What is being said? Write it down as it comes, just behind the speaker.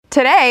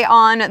Today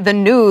on the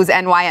news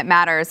and why it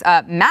matters,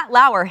 Matt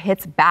Lauer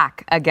hits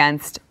back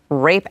against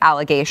rape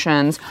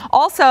allegations.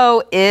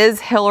 Also, is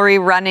Hillary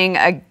running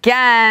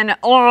again?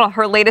 Oh,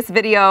 her latest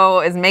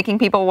video is making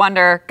people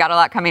wonder. Got a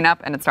lot coming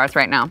up, and it starts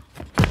right now.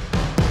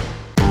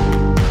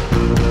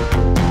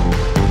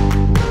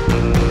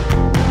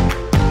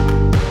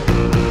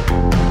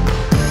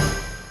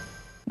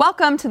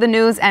 Welcome to the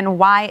news and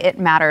why it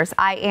matters.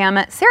 I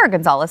am Sarah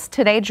Gonzalez,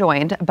 today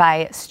joined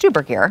by Stu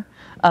Bergier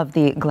of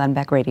the Glenn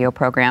Beck radio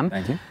program.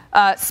 Thank you.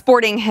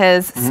 Sporting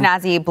his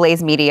snazzy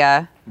Blaze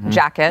Media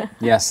jacket.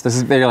 Yes,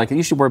 they're like,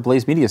 you should wear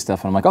Blaze Media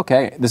stuff. And I'm like,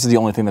 okay, this is the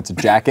only thing that's a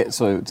jacket,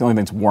 so it's the only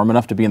thing that's warm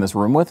enough to be in this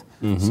room with.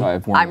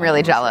 So I'm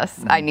really jealous.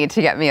 I need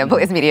to get me a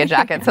Blaze Media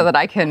jacket so that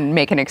I can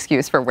make an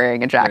excuse for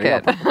wearing a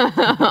jacket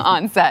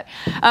on set.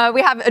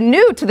 We have a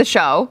new to the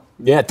show.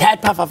 Yeah,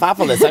 Tad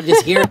Pafafopoulos. I'm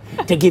just here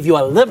to give you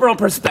a liberal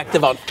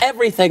perspective on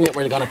everything that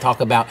we're going to talk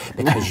about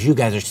because you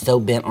guys are so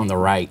bent on the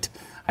right.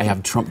 I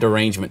have Trump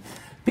derangement.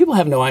 People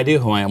have no idea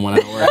who I am when I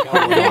wear a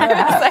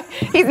hat.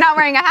 He's not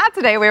wearing a hat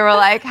today. We were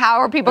like, how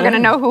are people going to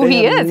know who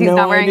he is? He's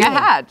not wearing a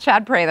hat.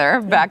 Chad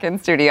Prather back in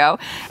studio.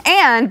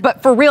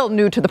 But for real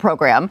new to the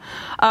program,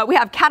 we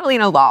have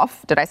Catalina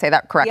Lauf. Did I say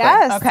that correctly?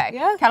 Yes. Okay.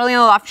 Yes. Catalina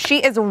Lauf. She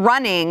is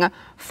running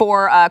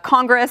for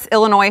Congress,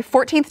 Illinois,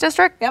 14th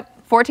District?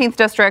 Yep. 14th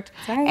District.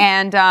 That's right.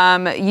 And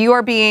you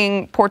are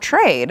being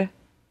portrayed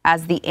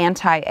as the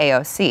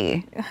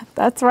anti-AOC.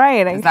 That's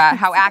right.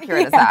 How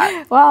accurate is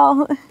that?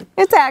 Well,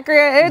 it's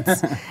accurate.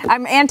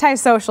 I'm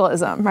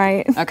anti-socialism,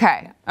 right?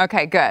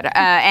 Okay, good.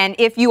 And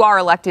if you are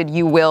elected,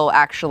 you will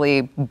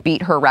actually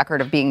beat her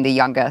record of being the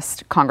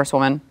youngest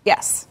congresswoman?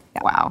 Yes.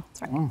 Yeah. Wow.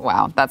 That's right.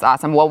 Wow, that's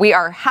awesome. Well, we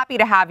are happy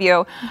to have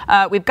you.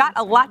 We've got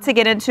a lot to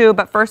get into,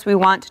 but first we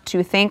want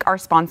to thank our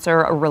sponsor,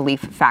 Relief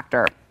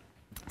Factor.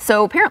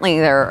 So apparently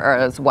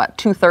there is,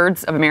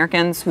 2/3 of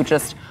Americans who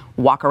just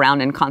walk around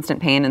in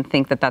constant pain and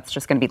think that that's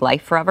just going to be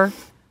life forever?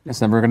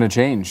 It's never going to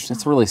change.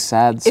 It's a really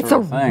sad sort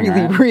of thing.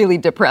 It's a really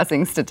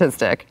depressing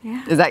statistic.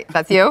 Yeah.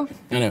 That's you?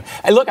 I know.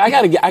 Hey, look, I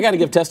gotta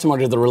give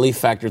testimony to the Relief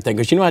Factor thing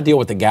because I deal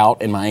with the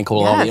gout in my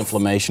ankle, all the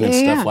inflammation and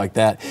stuff like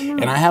that,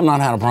 and I have not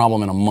had a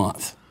problem in a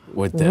month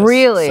with this.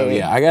 Really? So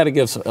yeah, I got to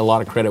give a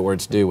lot of credit where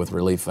it's due with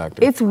Relief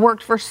Factor. It's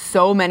worked for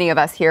so many of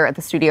us here at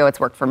the studio. It's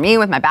worked for me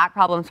with my back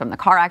problems from the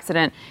car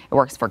accident. It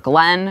works for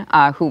Glenn,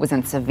 who was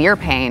in severe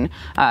pain.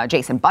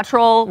 Jason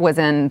Buttrell was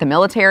in the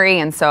military,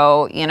 and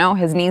so,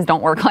 his knees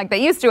don't work like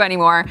they used to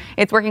anymore.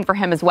 It's working for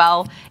him as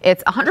well.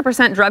 It's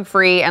 100%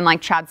 drug-free, and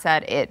like Chad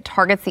said, it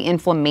targets the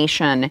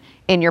inflammation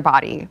in your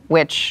body,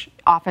 which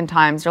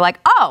oftentimes you're like,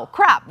 oh,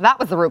 crap, that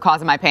was the root cause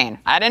of my pain.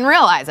 I didn't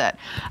realize it.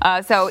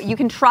 So you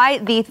can try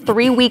the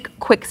 3-week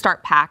quick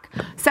start pack.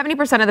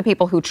 70% of the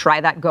people who try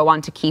that go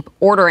on to keep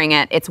ordering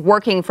it. It's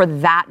working for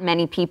that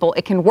many people.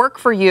 It can work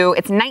for you.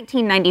 It's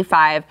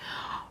 $19.95.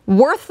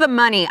 Worth the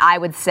money, I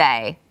would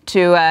say,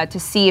 to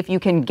see if you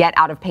can get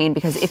out of pain,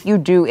 because if you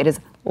do, it is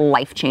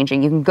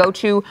life-changing. You can go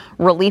to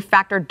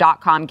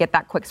relieffactor.com, get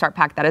that quick start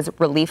pack. That is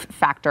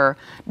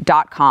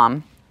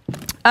relieffactor.com.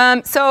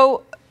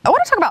 So I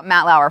want to talk about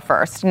Matt Lauer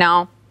first. Now,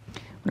 I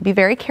want to be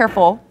very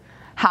careful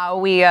how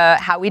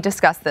we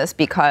discuss this,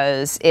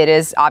 because it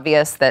is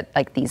obvious that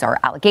these are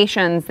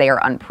allegations, they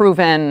are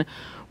unproven.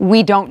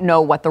 We don't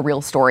know what the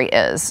real story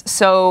is.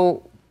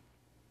 So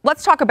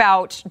let's talk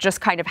about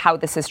just kind of how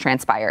this has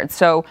transpired.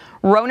 So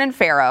Ronan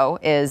Farrow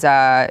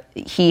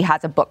he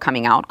has a book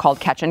coming out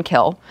called Catch and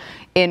Kill,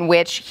 in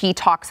which he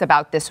talks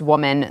about this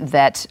woman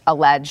that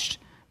alleged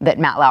that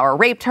Matt Lauer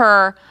raped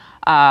her.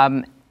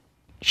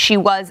 She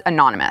was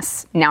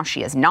anonymous. Now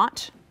she is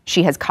not.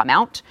 She has come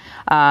out.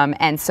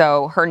 And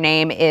so her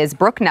name is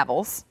Brooke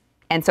Nevels.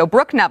 And so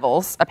Brooke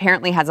Nevels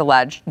apparently has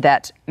alleged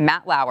that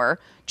Matt Lauer,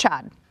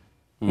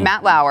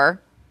 Matt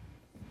Lauer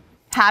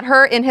had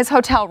her in his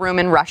hotel room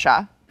in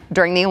Russia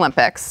during the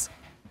Olympics,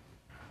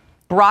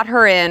 brought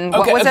her in.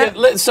 What was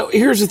it? So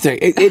here's the thing.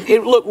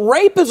 Look,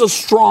 rape is a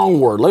strong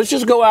word. Let's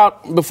just go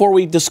out before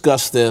we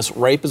discuss this.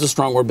 Rape is a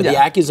strong word, but the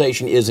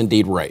accusation is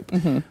indeed rape.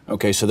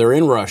 Okay, so they're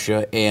in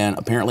Russia, and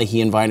apparently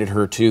he invited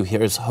her to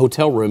his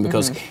hotel room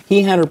because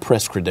he had her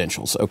press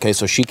credentials. Okay,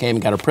 so she came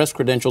and got her press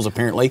credentials,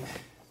 apparently.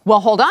 Well,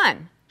 hold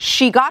on.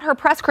 She got her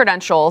press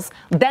credentials,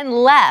 then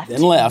left.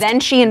 Then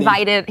he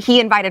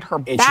invited her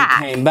back. And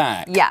she came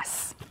back.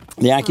 Yes.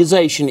 The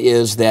accusation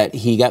is that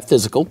he got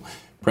physical,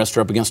 pressed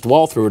her up against the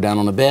wall, threw her down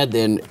on the bed,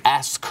 then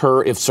asked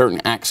her if certain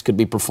acts could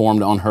be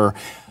performed on her,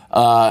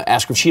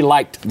 asked her if she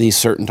liked these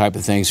certain type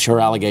of things. Her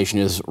allegation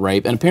is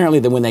rape. And apparently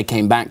then when they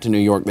came back to New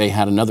York, they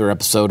had another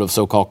episode of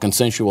so-called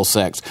consensual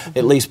sex,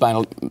 at least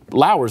by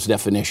Lauer's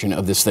definition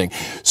of this thing.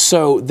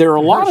 So there are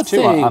a lot of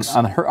things.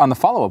 On the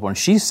follow-up one,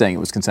 she's saying it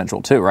was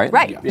consensual too, right?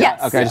 Right. Yeah.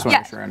 Yes. Okay, I just want to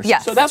make sure I understand.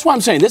 Yes. So that's why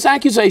I'm saying this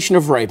accusation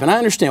of rape, and I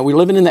understand we're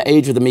living in the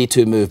age of the Me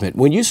Too movement.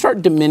 When you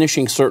start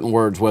diminishing certain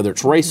words, whether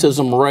it's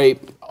racism,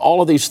 rape, all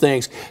of these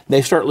things,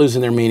 they start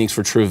losing their meanings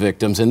for true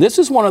victims. And this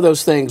is one of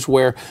those things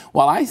where,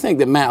 while I think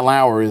that Matt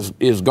Lauer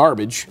is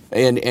garbage,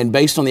 and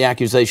based on the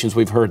accusations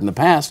we've heard in the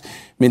past, I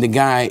mean, the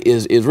guy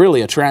is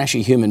really a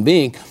trashy human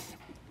being.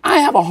 I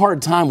have a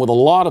hard time with a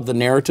lot of the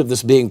narrative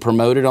that's being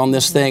promoted on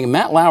this thing.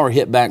 Matt Lauer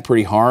hit back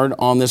pretty hard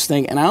on this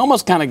thing, and I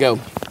almost kind of go,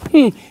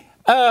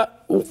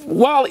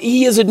 while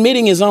he is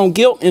admitting his own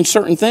guilt in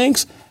certain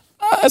things,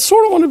 I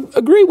sort of want to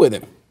agree with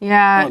him.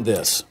 Yeah, on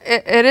this.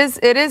 It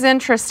is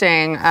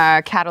interesting,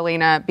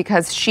 Catalina,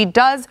 because she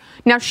says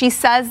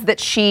that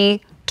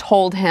she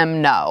told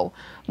him no,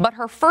 but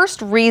her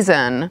first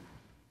reason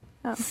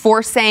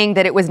for saying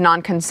that it was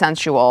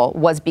non-consensual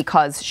was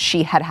because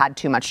she had had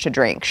too much to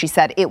drink. She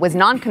said it was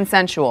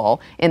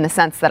non-consensual in the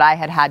sense that I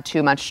had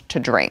too much to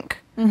drink.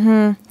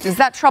 Mm-hmm. Does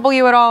that trouble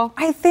you at all?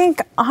 I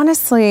think,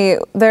 honestly,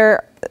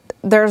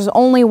 there's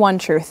only one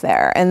truth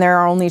there, and there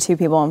are only two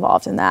people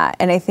involved in that.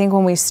 And I think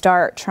when we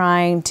start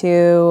trying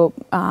to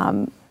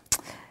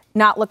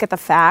not look at the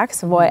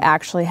facts of what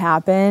actually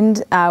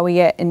happened, we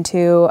get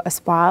into a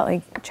spot,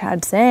 like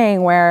Chad's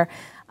saying, where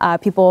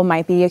people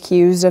might be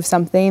accused of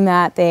something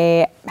that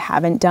they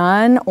haven't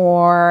done,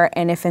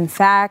 and if in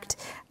fact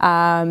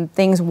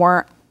things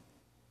weren't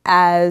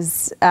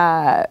as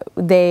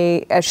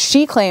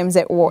she claims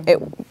it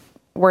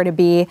were to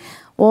be,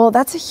 well,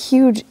 that's a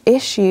huge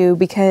issue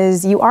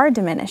because you are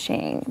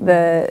diminishing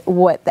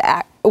what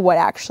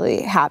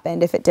actually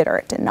happened, if it did or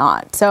it did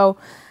not. So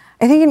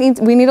I think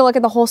we need to look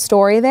at the whole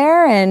story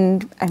there.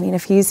 And I mean,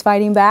 if he's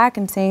fighting back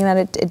and saying that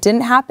it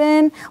didn't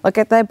happen, look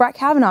at the Brett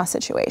Kavanaugh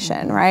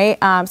situation, right?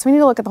 So we need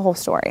to look at the whole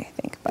story, I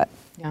think. But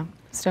yeah.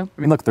 Stu?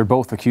 I mean, look, they're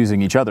both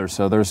accusing each other,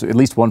 so there's at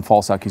least one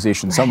false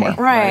accusation somewhere.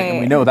 Right.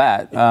 And we know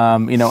that.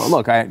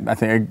 Look, I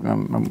think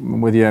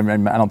I'm with you. I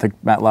mean, I don't think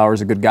Matt Lauer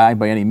is a good guy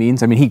by any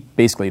means. I mean, he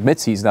basically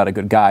admits he's not a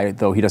good guy,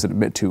 though he doesn't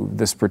admit to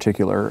this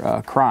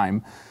particular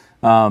crime.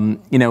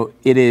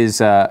 It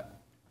is.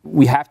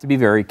 We have to be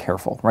very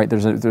careful, right?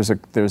 There's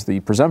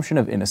the presumption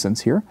of innocence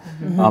here.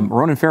 Mm-hmm.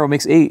 Ronan Farrow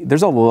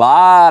there's a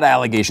lot of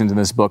allegations in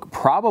this book.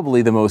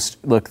 Probably the most,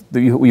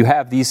 you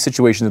have these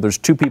situations that there's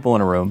two people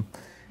in a room.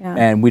 Yeah.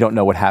 And we don't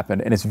know what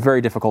happened, and it's very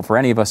difficult for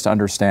any of us to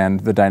understand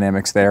the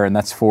dynamics there, and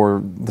that's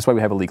why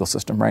we have a legal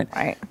system, right?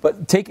 Right.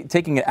 But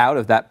taking it out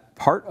of that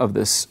part of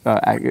this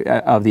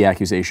of the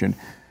accusation,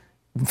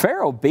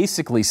 Farrow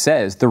basically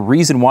says the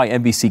reason why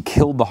NBC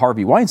killed the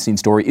Harvey Weinstein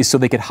story is so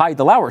they could hide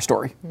the Lauer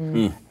story,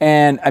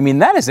 and I mean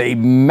that is a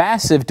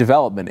massive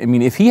development. I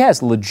mean, if he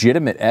has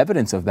legitimate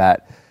evidence of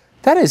that,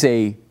 that is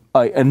a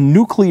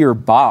nuclear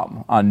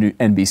bomb on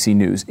NBC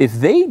News. If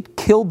they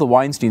killed the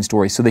Weinstein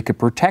story so they could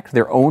protect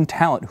their own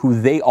talent, who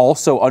they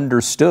also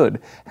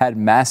understood had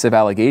massive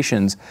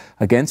allegations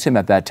against him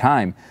at that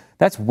time,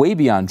 that's way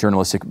beyond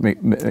journalistic,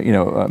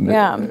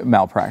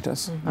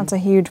 malpractice. Mm-hmm. That's a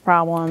huge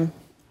problem.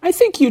 I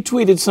think you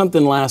tweeted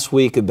something last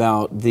week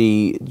about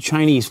the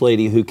Chinese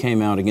lady who came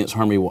out against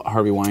Harvey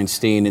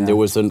Weinstein, and there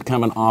was kind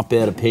of an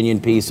op-ed opinion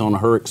piece on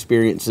her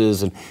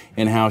experiences and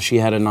how she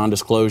had a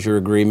non-disclosure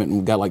agreement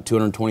and got like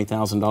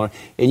 $220,000.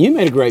 And you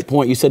made a great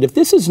point. You said, if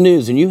this is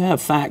news and you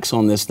have facts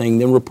on this thing,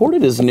 then report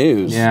it as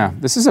news. Yeah,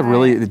 this is a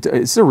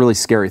really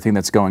scary thing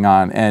that's going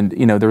on. And,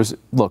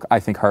 I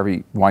think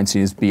Harvey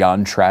Weinstein is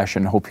beyond trash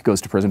and hope he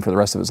goes to prison for the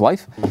rest of his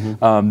life.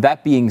 Mm-hmm.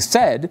 That being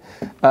said,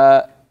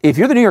 if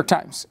you're the New York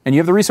Times and you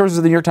have the resources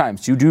of the New York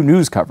Times to do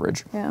news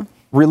coverage,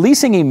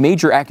 releasing a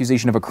major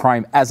accusation of a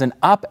crime as an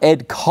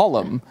op-ed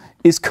column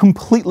is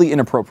completely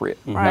inappropriate.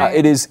 Right.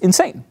 It is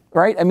insane,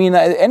 right? I mean,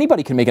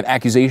 anybody can make an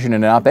accusation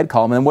in an op-ed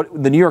column, and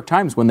what the New York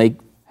Times, when they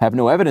have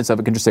no evidence of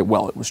it, can just say,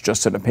 well, it was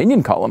just an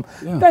opinion column.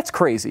 Yeah. That's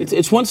crazy.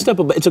 It's one step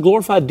above. It's a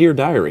glorified Dear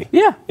Diary.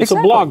 Yeah, it's exactly.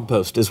 A blog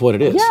post is what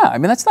it is. Yeah, I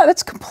mean,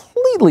 that's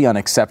completely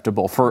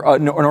unacceptable for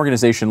an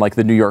organization like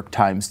the New York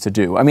Times to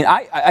do. I mean,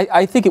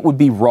 I think it would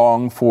be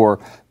wrong for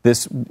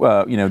this,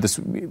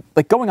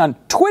 like going on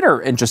Twitter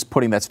and just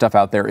putting that stuff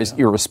out there is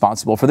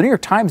irresponsible. For the New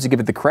York Times to give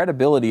it the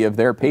credibility of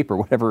their paper,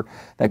 whatever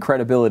that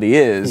credibility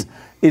is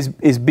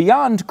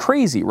beyond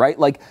crazy, right?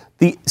 Like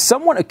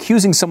someone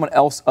accusing someone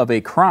else of a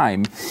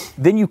crime,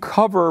 then you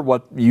cover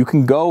what you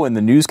can go and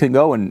the news can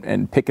go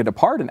and pick it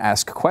apart and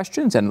ask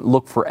questions and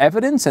look for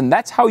evidence, and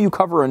that's how you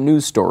cover a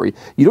news story.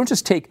 You don't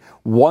just take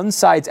one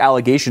side's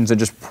allegations and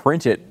just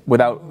print it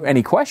without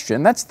any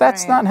question. That's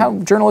right. Not how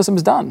journalism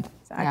is done.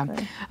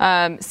 Exactly.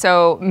 Yeah.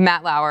 So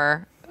Matt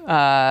Lauer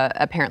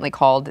apparently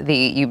called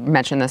you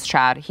mentioned this,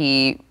 Chad,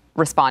 he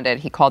responded,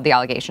 he called the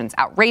allegations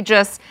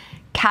outrageous,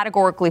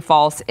 categorically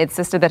false,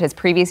 insisted that his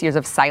previous years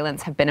of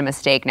silence have been a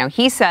mistake. Now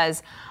he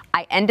says,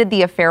 I ended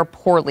the affair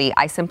poorly.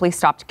 I simply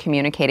stopped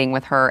communicating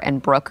with her and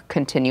Brooke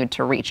continued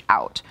to reach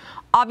out.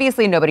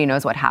 Obviously, nobody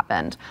knows what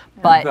happened,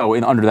 but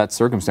under that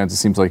circumstance, it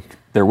seems like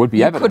there would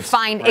be evidence. Could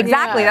find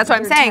exactly. That's what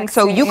I'm saying.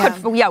 So you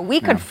could, we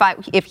could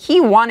find if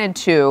he wanted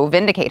to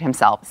vindicate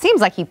himself.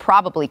 Seems like he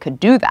probably could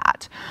do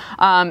that.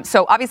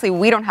 So obviously,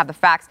 we don't have the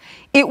facts.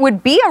 It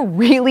would be a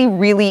really,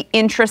 really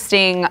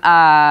interesting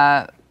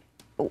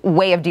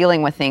way of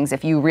dealing with things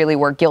if you really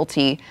were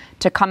guilty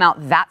to come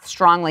out that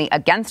strongly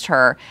against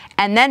her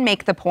and then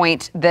make the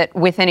point that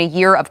within a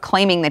year of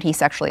claiming that he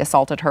sexually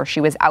assaulted her, she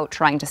was out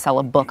trying to sell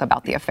a book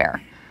about the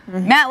affair.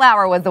 Mm-hmm. Matt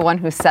Lauer was the one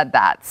who said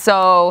that.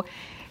 So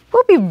it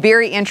will be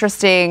very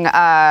interesting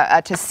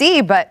to see.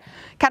 But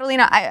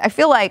Catalina, I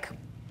feel like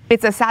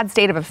it's a sad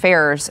state of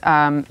affairs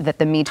that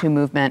the Me Too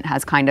movement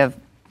has kind of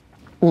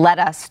led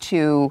us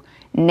to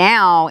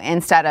now.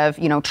 Instead of,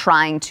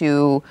 trying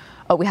to,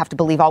 we have to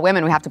believe all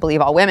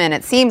women,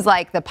 it seems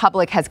like the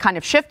public has kind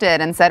of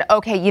shifted and said,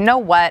 okay, you know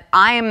what,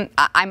 I'm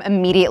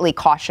immediately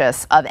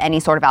cautious of any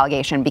sort of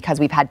allegation because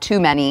we've had too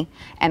many,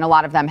 and a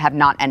lot of them have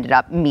not ended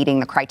up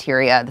meeting the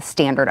criteria, the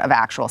standard of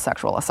actual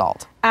sexual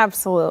assault.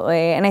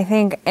 Absolutely. And I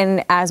think,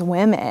 and as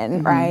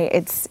women, right,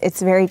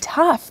 it's very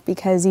tough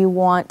because you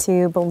want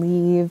to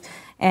believe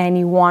and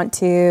you want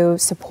to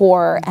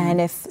support,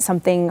 and if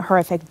something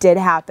horrific did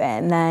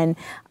happen, then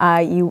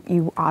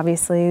you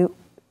obviously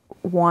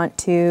want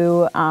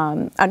to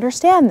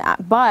understand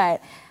that.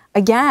 But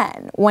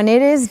again, when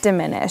it is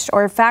diminished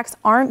or facts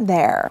aren't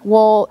there,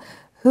 well,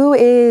 who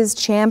is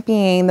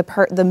championing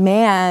the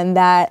man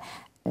that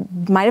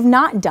might have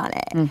not done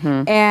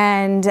it?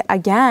 And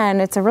again,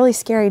 it's a really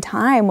scary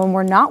time when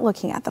we're not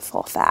looking at the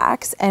full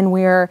facts and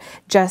we're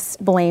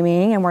just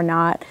blaming, and we're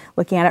not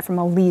looking at it from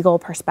a legal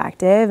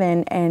perspective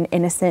and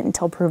innocent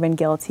until proven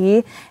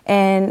guilty.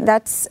 And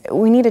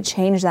we need to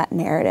change that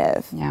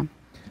narrative. Yeah.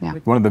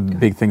 One of the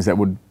big things that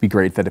would be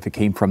great that if it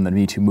came from the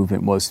Me Too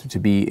movement was to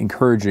be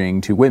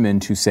encouraging to women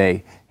to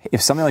say,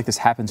 if something like this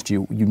happens to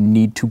you, you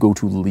need to go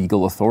to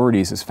legal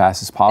authorities as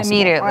fast as possible.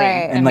 Immediately.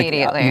 Right. And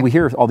immediately. We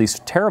hear all these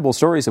terrible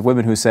stories of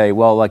women who say,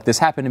 well, like this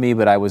happened to me,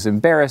 but I was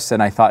embarrassed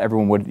and I thought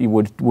everyone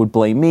would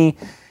blame me.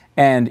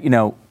 And,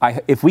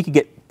 if we could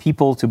get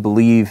people to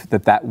believe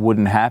that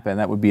wouldn't happen,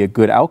 that would be a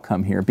good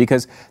outcome here,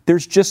 because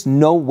there's just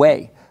no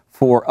way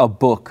for a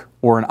book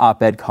or an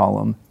op-ed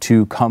column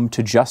to come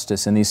to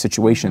justice in these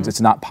situations.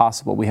 It's not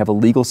possible. We have a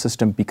legal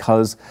system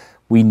because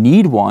we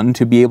need one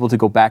to be able to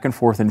go back and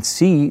forth and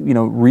see,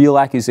 real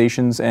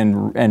accusations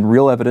and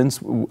real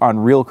evidence on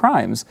real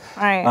crimes.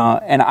 Right.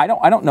 And I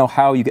don't know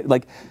how you get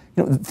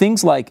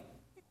things like,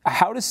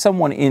 how does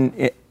someone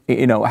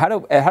how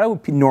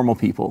do normal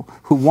people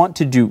who want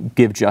to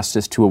give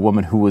justice to a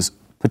woman who was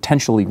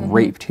potentially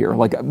raped here,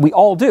 like we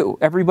all do.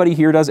 Everybody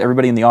here does.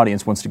 Everybody in the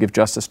audience wants to give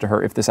justice to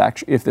her if this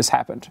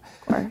happened.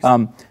 Of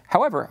course.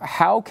 However,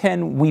 how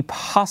can we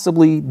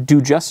possibly do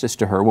justice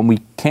to her when we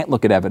can't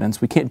look at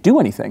evidence? We can't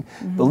do anything.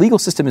 The legal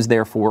system is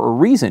there for a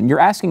reason. You're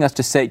asking us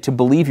to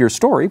believe your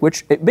story,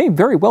 which it may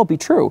very well be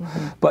true,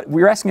 but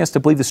you're asking us to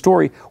believe the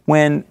story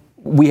when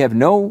we have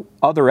no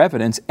other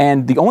evidence,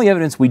 and the only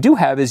evidence we do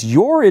have is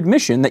your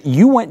admission that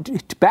you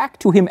went back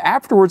to him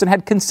afterwards and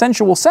had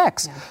consensual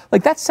sex.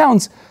 Like, that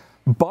sounds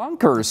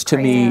bonkers to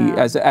me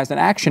as an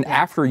action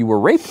after you were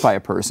raped by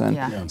a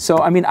person. So,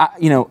 I mean,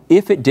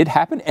 if it did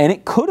happen, and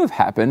it could have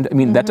happened, I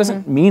mean, that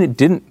doesn't mean it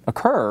didn't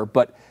occur,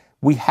 but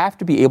we have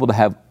to be able to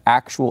have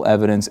actual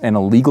evidence and a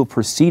legal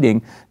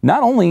proceeding,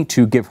 not only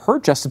to give her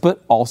justice,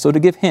 but also to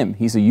give him.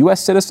 He's a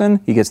U.S.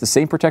 citizen. He gets the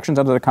same protections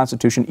under the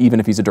Constitution,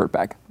 even if he's a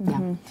dirtbag.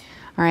 All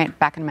right,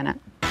 back in a minute.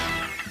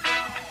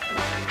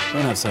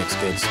 Don't have sex,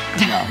 kids.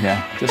 No,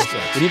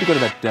 we need to go to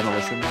that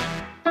demolition now.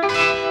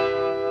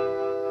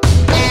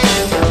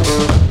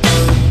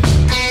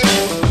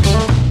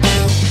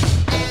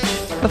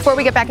 Before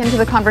we get back into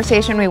the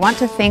conversation, we want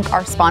to thank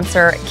our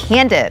sponsor,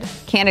 Candid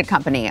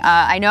Company.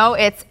 I know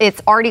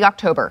it's already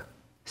October,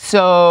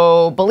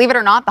 so believe it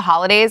or not, the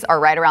holidays are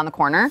right around the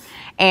corner.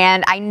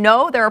 And I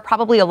know there are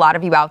probably a lot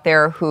of you out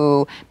there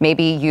who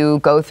maybe you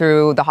go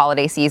through the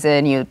holiday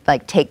season, you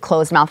take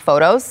closed mouth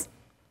photos.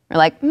 You're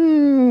like,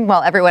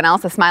 well, everyone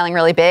else is smiling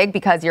really big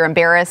because you're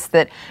embarrassed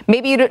that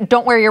maybe you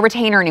don't wear your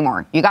retainer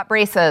anymore. You got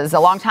braces a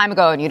long time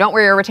ago and you don't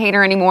wear your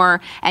retainer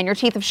anymore and your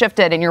teeth have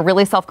shifted and you're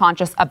really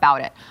self-conscious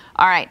about it.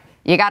 All right,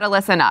 you got to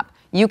listen up.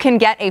 You can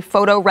get a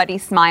photo-ready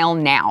smile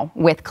now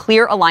with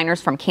clear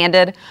aligners from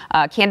Candid.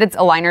 Candid's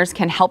aligners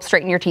can help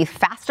straighten your teeth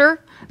faster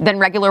than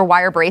regular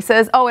wire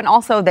braces. Oh, and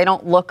also they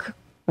don't look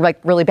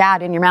really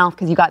bad in your mouth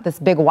because you got this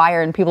big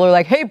wire and people are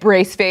like, hey,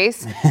 brace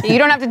face. You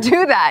don't have to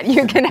do that.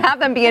 You can have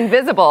them be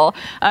invisible.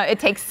 It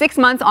takes 6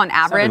 months on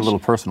average. Sounded a little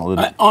personal,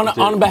 didn't it?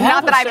 On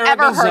behalf Not that of I've Sarah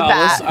ever heard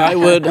Gonzalez, that. I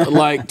would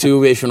like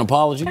to issue an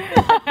apology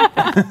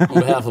on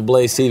behalf of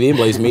Blaze TV and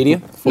Blaze Media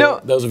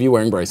for those of you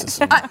wearing braces.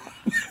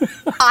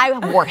 I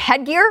wore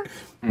headgear.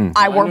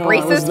 I wore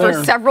braces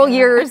for several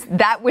years.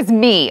 That was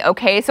me,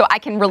 okay? So I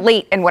can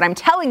relate. And what I'm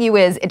telling you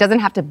is it doesn't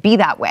have to be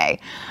that way.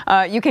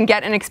 You can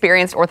get an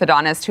experienced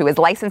orthodontist who is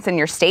licensed in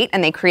your state,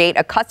 and they create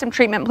a custom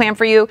treatment plan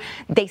for you.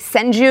 They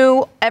send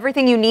you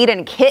everything you need in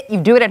a kit.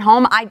 You do it at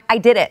home. I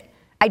did it.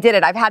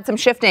 I've had some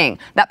shifting.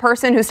 That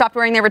person who stopped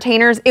wearing their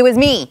retainers, it was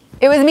me,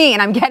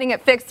 and I'm getting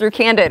it fixed through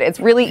Candid. It's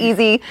really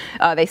easy.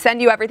 They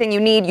send you everything you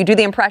need. You do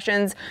the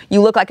impressions. You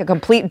look like a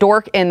complete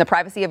dork in the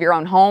privacy of your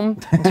own home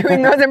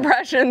doing those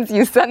impressions.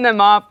 You send them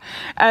off,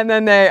 and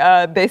then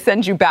they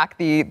send you back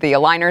the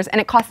aligners, and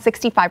it costs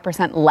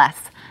 65% less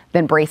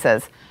than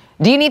braces.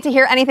 Do you need to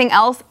hear anything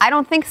else? I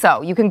don't think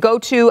so. You can go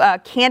to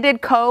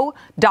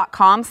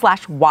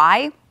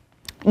candidco.com/Y.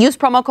 Use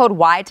promo code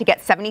Y to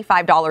get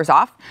 $75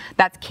 off.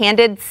 That's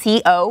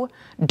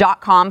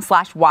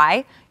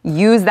candidco.com/Y.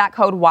 Use that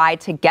code Y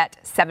to get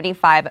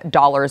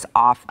 $75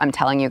 off. I'm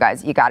telling you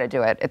guys, you got to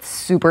do it. It's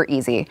super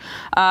easy.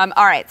 All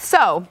right,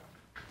 so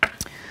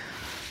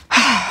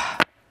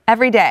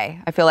Every day,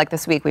 I feel like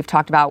this week we've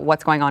talked about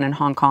what's going on in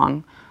Hong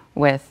Kong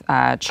with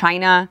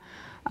China.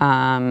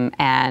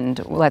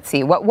 And let's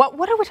see, what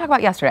did we talk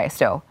about yesterday,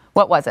 Stu?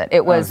 What was it?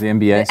 It was the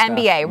NBA stuff.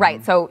 NBA,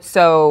 right. So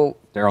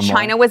Daryl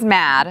China Morey. was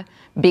mad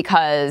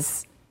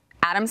because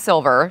Adam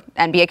Silver,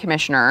 NBA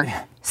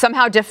commissioner,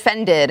 somehow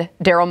defended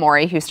Daryl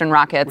Morey, Houston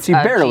Rockets. Which he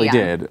barely GM.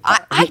 did.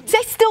 I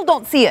still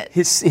don't see it.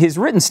 His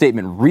written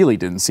statement really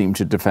didn't seem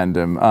to defend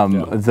him,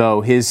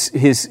 though his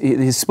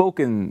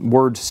spoken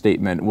word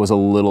statement was a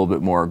little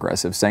bit more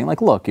aggressive, saying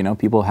like, look,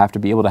 people have to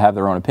be able to have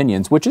their own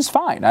opinions, which is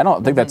fine. I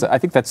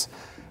think that's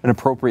an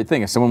appropriate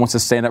thing. If someone wants to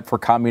stand up for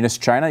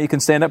communist China, you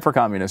can stand up for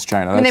communist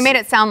China. And they made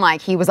it sound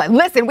like he was like,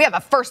 listen, we have a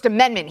First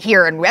Amendment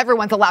here and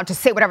everyone's allowed to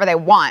say whatever they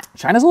want.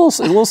 China's a little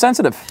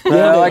sensitive.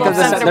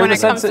 Sensitive when it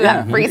comes to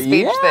that free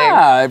speech thing.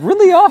 Yeah, it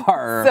really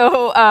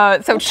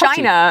are. So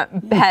China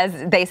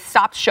they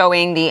stopped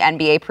showing the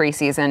NBA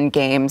preseason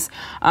games.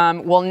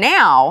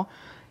 Now,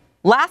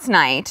 last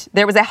night,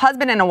 there was a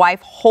husband and a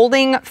wife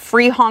holding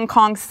Free Hong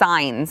Kong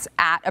signs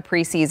at a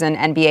preseason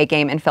NBA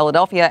game in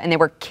Philadelphia, and they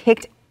were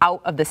kicked out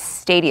of the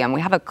stadium.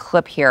 We have a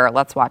clip here.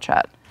 Let's watch it.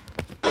 6-1.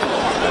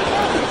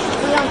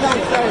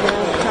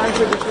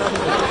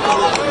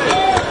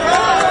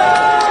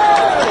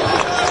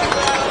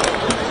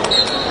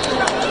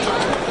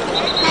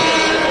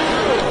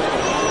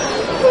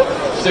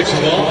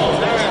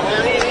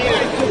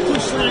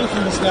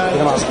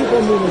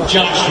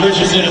 Josh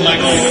Richardson and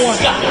Michael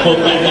Scott, both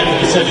back in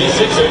for the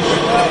 76ers.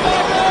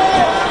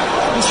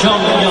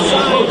 Sean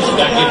Young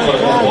back in for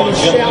Long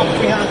Jump.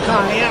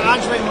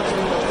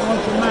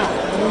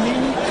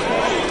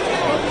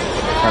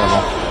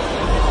 Incredible.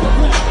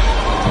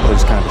 They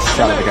just kind of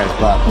shot at the guy's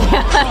butt.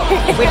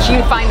 Which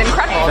you find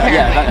incredible,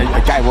 apparently. Yeah,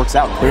 a guy works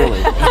out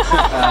clearly.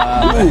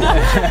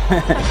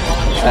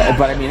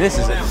 But I mean, this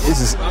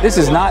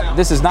is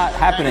not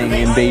happening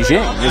in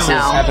Beijing. This is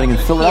happening in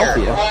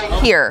Philadelphia.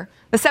 Here.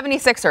 The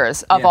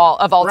 76ers of all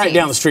teams. Right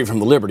down the street from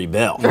the Liberty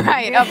Bell.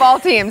 Right, of all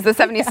teams, the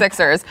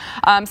 76ers.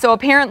 So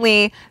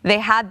apparently they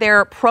had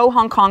their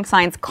pro-Hong Kong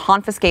signs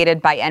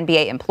confiscated by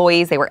NBA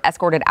employees. They were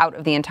escorted out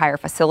of the entire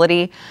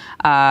facility.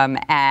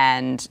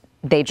 And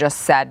they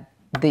just said,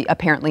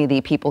 apparently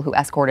the people who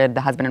escorted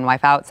the husband and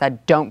wife out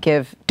said, don't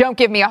give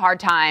me a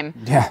hard time.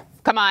 Yeah.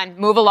 Come on,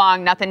 move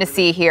along, nothing to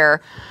see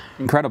here.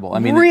 Incredible. I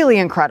mean, really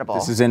incredible.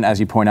 This is in, as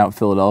you point out,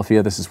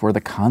 Philadelphia. This is where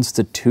the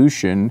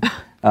Constitution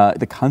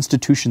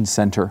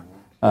Center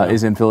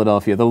is in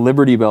Philadelphia. The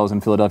Liberty Bell is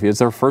in Philadelphia. It's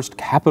their first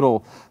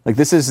capital. Like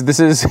this is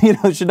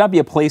it should not be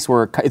a place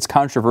where it's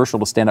controversial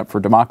to stand up for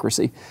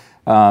democracy.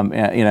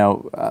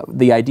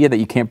 The idea that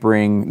you can't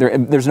bring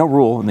there's no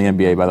rule in the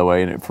NBA, by the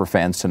way, for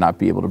fans to not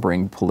be able to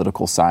bring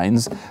political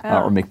signs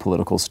or make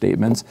political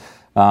statements.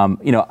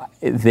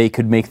 They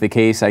could make the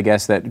case, I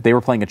guess, that they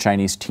were playing a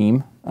Chinese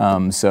team.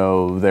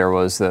 So there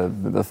was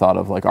the thought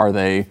of like, are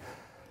they,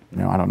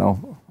 I don't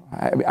know.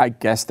 I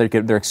guess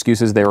their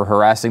excuses they were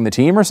harassing the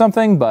team or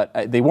something, but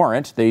they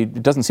weren't.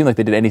 It doesn't seem like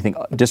they did anything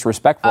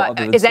disrespectful. Other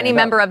than is any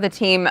member of the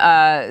team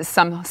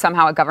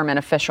somehow a government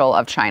official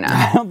of China?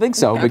 I don't think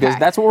so, because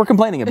that's what we're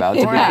complaining about,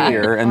 to be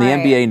clear. And the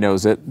NBA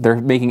knows it. They're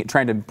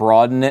trying to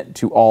broaden it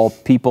to all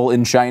people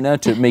in China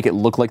to make it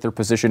look like their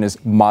position is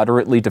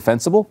moderately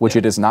defensible, which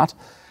it is not.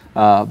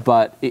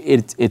 But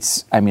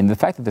the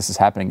fact that this is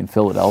happening in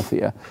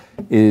Philadelphia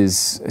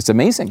it's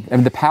amazing. I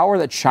mean, the power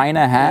that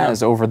China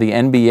has over the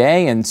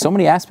NBA and so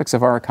many aspects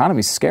of our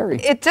economy is scary.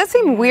 It does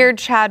seem weird,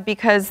 Chad,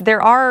 because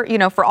there are,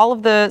 for all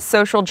of the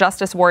social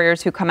justice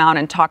warriors who come out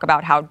and talk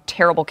about how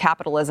terrible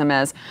capitalism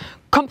is,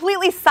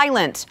 completely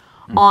silent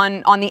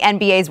on the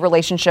NBA's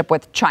relationship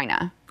with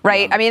China.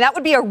 Right? Yeah. I mean, that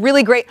would be a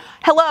really great,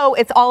 hello,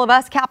 it's all of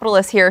us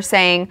capitalists here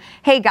saying,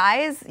 hey,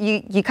 guys,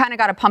 you kind of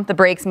got to pump the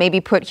brakes,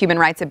 maybe put human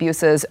rights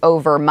abuses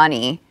over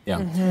money.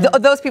 Yeah.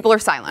 Those people are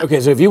silent.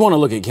 Okay, so if you want to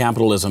look at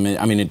capitalism,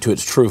 to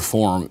its true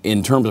form,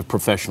 in terms of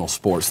professional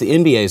sports, the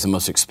NBA is the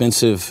most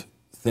expensive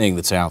thing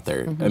that's out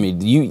there. Mm-hmm. I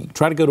mean, you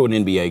try to go to an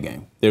NBA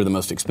game. They're the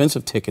most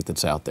expensive ticket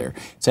that's out there.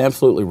 It's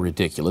absolutely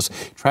ridiculous.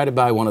 Try to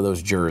buy one of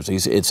those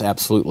jerseys. It's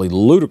absolutely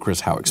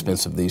ludicrous how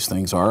expensive these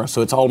things are.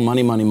 So it's all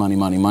money, money, money,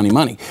 money, money,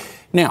 money.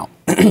 Now,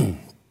 you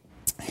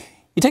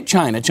take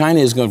China. China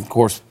is going to, of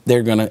course,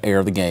 they're going to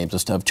air the games and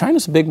stuff.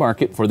 China's a big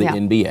market for the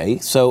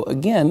NBA. So,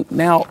 again,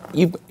 now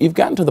you've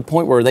gotten to the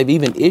point where they've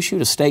even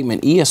issued a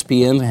statement.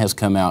 ESPN has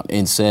come out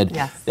and said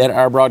that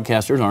our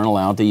broadcasters aren't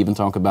allowed to even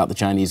talk about the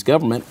Chinese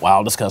government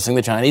while discussing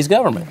the Chinese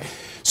government.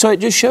 So it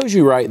just shows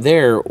you right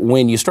there,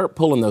 when you start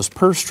pulling those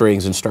purse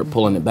strings and start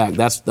pulling it back,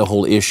 that's the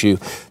whole issue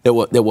that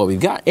what we've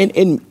got.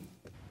 And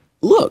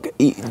look,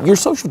 your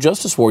social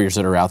justice warriors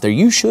that are out there,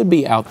 you should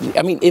be out.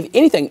 I mean, if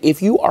anything,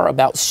 if you are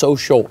about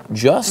social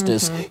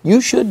justice,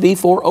 you should be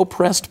for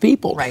oppressed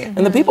people. Right.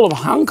 And the people of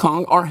Hong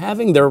Kong are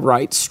having their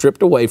rights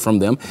stripped away from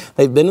them.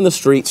 They've been in the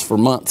streets for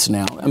months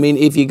now. I mean,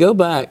 if you go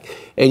back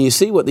and you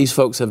see what these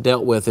folks have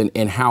dealt with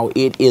and how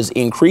it is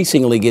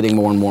increasingly getting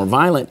more and more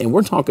violent, and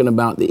we're talking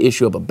about the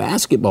issue of a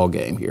basketball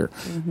game here,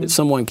 that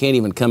someone can't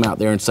even come out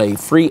there and say,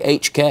 free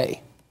HK.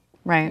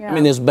 Right. Yeah. I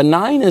mean, as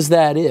benign as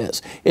that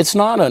is, it's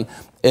not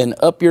and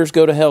up yours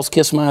go to hell's,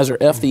 kiss my eyes, or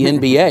F the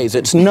NBAs.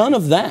 It's none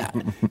of that.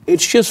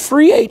 It's just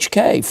free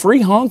HK,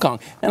 free Hong Kong.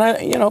 And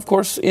of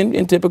course,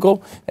 in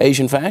typical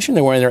Asian fashion,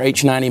 they're wearing their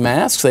H90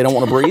 masks. They don't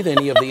want to breathe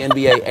any of the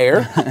NBA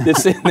air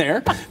that's in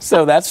there.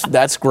 So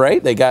that's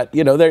great. They got,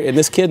 and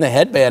this kid in the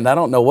headband, I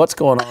don't know what's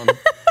going on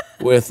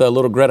with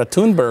little Greta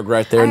Thunberg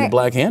right there in the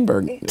black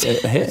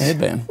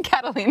headband.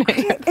 Catalina.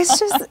 It's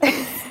just,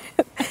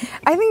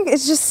 I think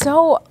it's just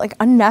so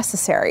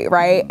unnecessary,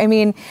 right? I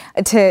mean,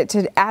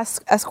 to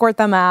escort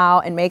them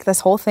out and make this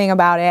whole thing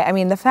about it. I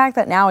mean, the fact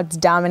that now it's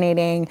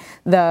dominating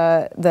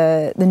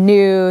the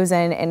news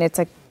and it's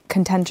a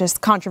contentious,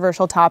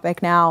 controversial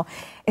topic now.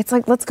 It's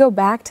let's go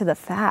back to the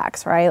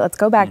facts, right? Let's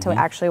go back to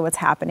actually what's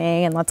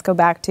happening, and let's go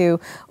back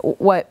to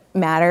what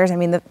matters. I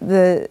mean,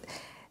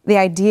 the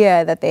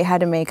idea that they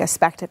had to make a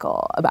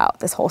spectacle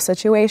about this whole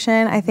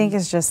situation, I think,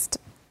 is just,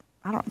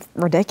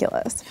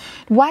 ridiculous.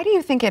 Why do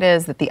you think it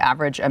is that the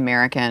average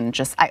American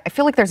I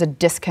feel like there's a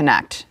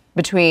disconnect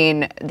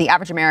between the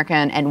average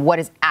American and what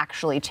is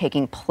actually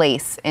taking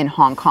place in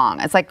Hong Kong?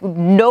 It's like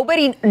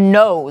nobody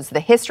knows the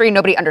history,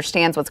 nobody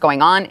understands what's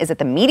going on. Is it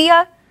the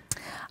media?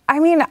 I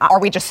mean, are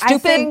we just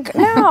stupid?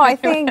 I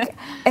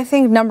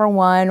think number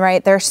one,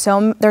 right? There's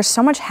so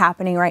much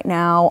happening right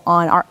now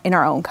in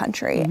our own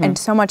country, and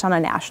so much on a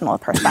national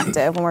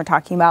perspective when we're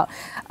talking about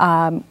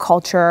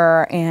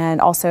culture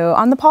and also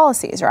on the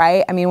policies,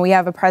 right? I mean, we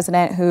have a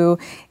president who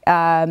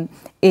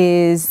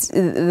is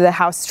the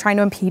House trying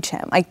to impeach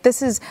him.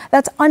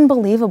 That's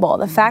unbelievable.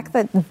 The fact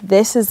that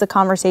this is the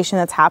conversation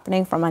that's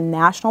happening from a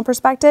national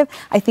perspective,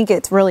 I think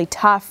it's really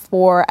tough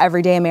for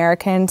everyday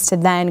Americans to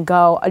then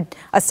go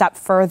a step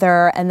further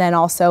and then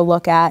also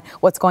look at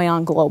what's going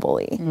on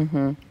globally.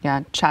 Mm-hmm.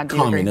 Yeah, Chad, do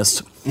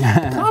Communists.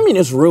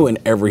 Communists ruin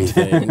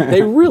everything.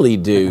 They really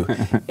do.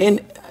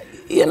 And,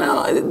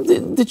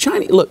 the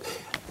Chinese, look,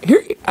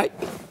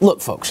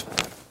 folks,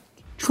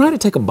 try to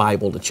take a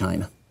Bible to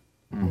China.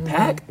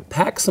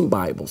 Pack some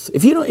Bibles.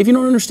 If you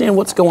don't understand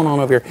what's going on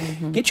over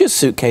here, get you a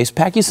suitcase,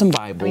 pack you some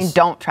Bibles. I mean,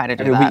 don't try to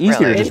do that. It would be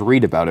easier to just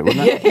read about it,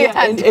 wouldn't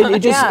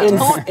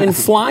it? And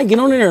fly, get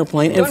on an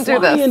airplane and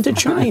fly into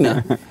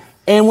China.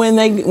 And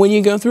when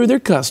you go through their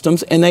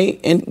customs, and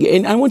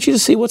I want you to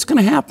see what's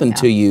going to happen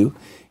to you.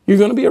 You're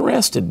going to be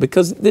arrested,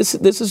 because this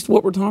is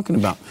what we're talking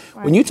about.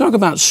 Right. When you talk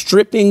about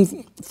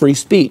stripping free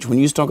speech, when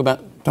you talk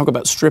about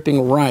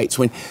stripping rights,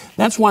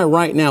 that's why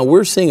right now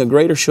we're seeing a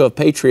greater show of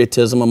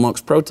patriotism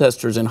amongst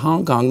protesters in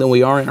Hong Kong than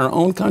we are in our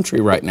own country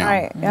right now.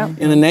 Right. Yep.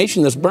 In a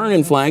nation that's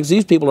burning flags,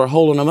 these people are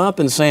holding them up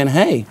and saying,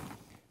 "Hey,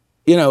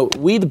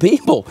 we the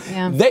people."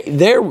 Yeah.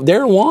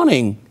 They're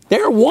wanting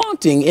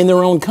in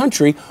their own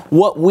country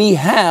what we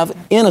have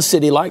in a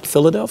city like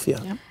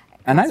Philadelphia. Yep.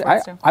 And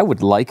I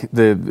would like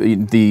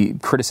the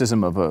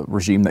criticism of a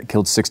regime that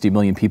killed 60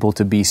 million people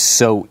to be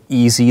so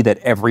easy that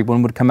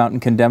everyone would come out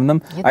and condemn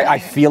them. I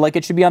feel like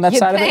it should be on that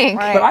side of it.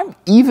 Right. But I'm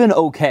even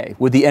okay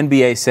with the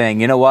NBA saying,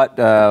 you know what,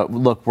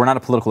 look, we're not a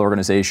political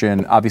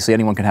organization. Obviously,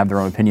 anyone can have their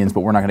own opinions, but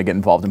we're not going to get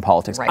involved in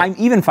politics. Right. I'm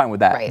even fine with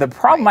that. Right. The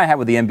problem I have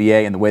with the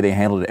NBA and the way they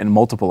handled it and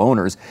multiple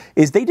owners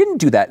is they didn't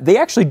do that. They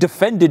actually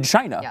defended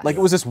China. Yes. Like,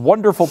 it was this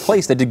wonderful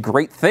place that did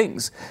great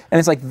things. And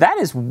it's like, that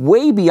is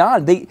way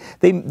beyond. They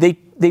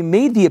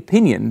made the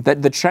opinion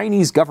that the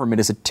Chinese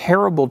government is a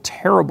terrible,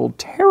 terrible,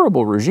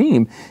 terrible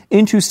regime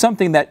into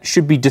something that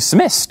should be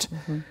dismissed.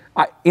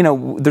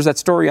 There's that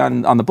story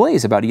on The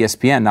Blaze about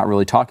ESPN not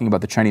really talking about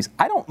the Chinese.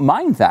 I don't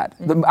mind that.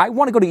 I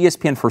want to go to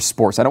ESPN for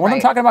sports. I don't want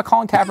them talking about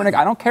Colin Kaepernick.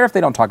 I don't care if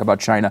they don't talk about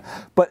China.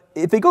 But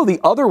if they go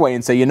the other way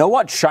and say, you know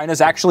what,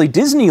 China's actually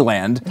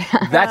Disneyland,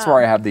 that's where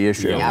I have the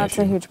issue. Yeah, that's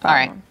a huge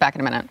problem. All right, back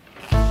in a minute.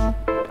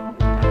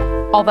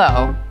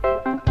 Although,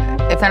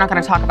 if they're not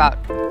going to talk about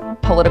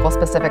political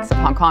specifics of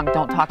Hong Kong,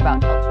 don't talk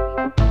about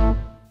LGBT.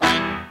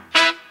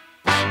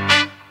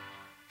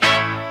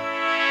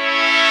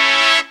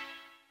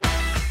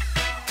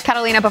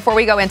 Catalina, before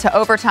we go into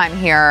overtime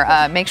here,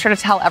 make sure to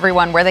tell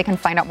everyone where they can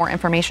find out more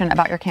information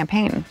about your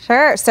campaign.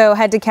 Sure. So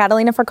head to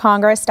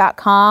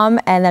CatalinaForCongress.com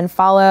and then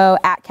follow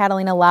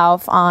 @Catalina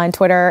Lauf on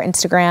Twitter,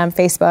 Instagram,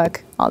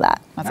 Facebook, all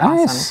that. That's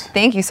awesome.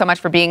 Thank you so much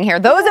for being here.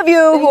 Those of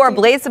you who are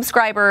Blaze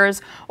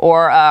subscribers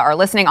or are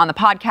listening on the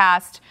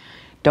podcast,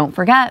 don't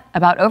forget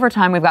about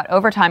overtime. We've got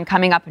overtime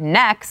coming up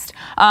next.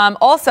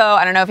 Also,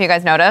 I don't know if you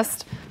guys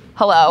noticed.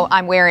 Hello,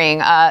 I'm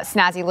wearing a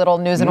snazzy little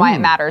News and Why It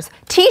Matters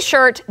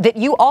t-shirt that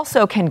you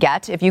also can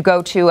get if you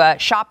go to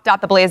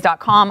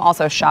shop.theblaze.com,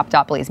 also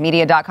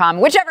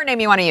shop.blazemedia.com, whichever name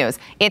you want to use.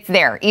 It's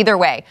there. Either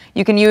way,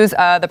 you can use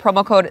the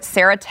promo code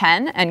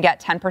Sarah10 and get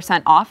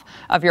 10% off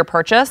of your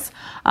purchase.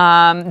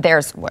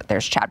 There's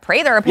Chad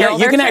Prather apparel.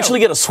 Yeah, you can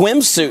actually get a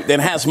swimsuit that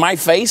has my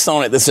face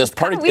on it that says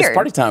 "Party." It's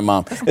party time,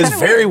 Mom. It's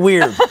very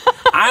weird.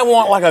 I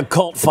want like a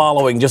cult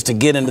following just to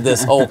get into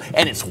this whole,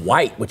 and it's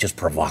white, which is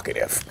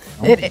provocative.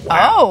 It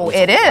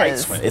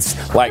is. It's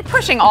like you're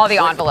pushing all the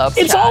envelopes.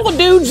 It's all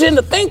the dudes in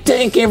the think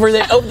tank over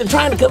there. They're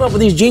trying to come up with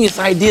these genius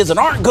ideas that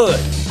aren't good.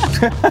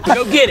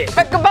 Go get it.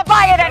 But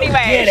buy it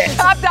anyway. Get it.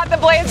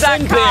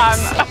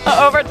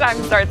 Shop.theblaze.com.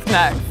 Overtime starts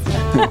next.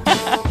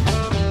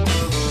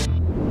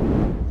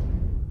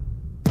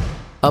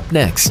 Up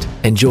next,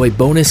 enjoy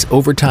bonus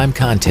overtime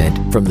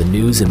content from the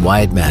news and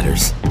why it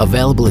matters.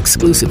 Available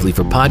exclusively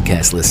for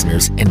podcast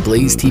listeners and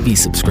Blaze TV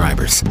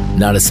subscribers.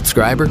 Not a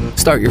subscriber?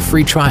 Start your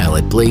free trial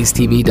at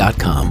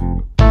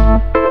blazetv.com.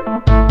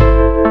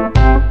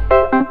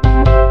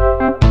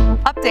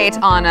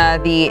 Update on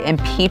the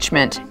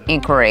impeachment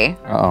inquiry.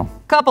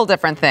 Couple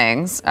different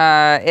things.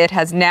 It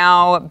has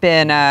now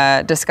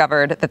been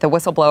discovered that the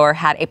whistleblower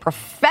had a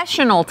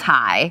professional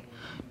tie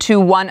to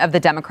one of the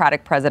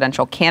Democratic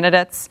presidential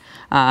candidates.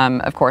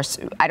 Of course,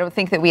 I don't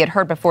think that we had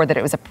heard before that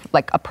it was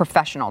a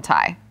professional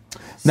tie.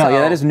 No, yeah,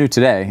 that is new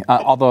today.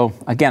 Although,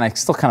 again, I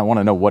still kind of want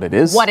to know what it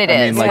is. What it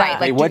is, right?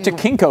 They went to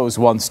Kinko's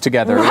once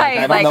together. Right.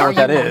 I don't know what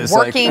that is.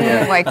 Working,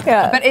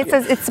 but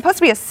it's supposed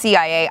to be a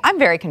CIA. I'm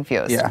very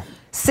confused. Yeah.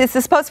 It's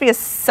supposed to be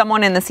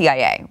someone in the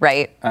CIA,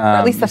 right? Or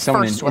at least the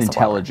someone first in whistleblower.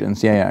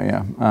 intelligence.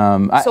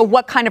 Yeah. So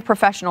what kind of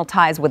professional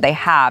ties would they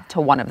have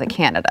to one of the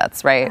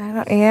candidates, right?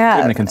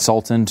 A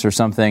consultant or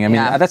something. I mean,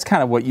 that's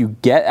kind of what you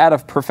get out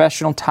of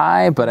professional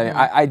tie, but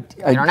I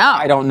don't know.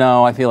 I don't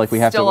know. I feel like we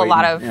have Still to wait. Still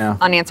a lot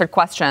of unanswered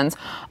questions.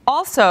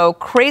 Also,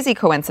 crazy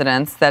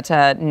coincidence that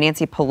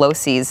Nancy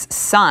Pelosi's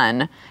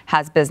son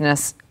has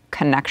business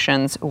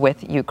connections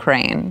with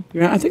Ukraine.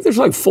 Yeah, I think there's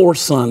like 4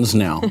 sons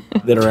now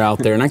that are out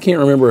there, and I can't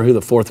remember who the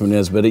 4th one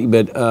is, but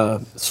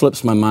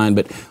slips my mind.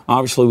 But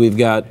obviously, we've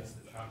got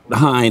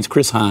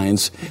Chris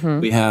Hines.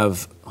 We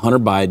have Hunter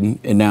Biden,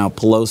 and now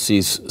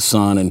Pelosi's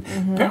son. And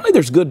apparently,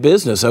 there's good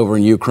business over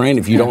in Ukraine.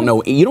 If you don't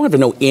know, you don't have to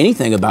know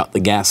anything about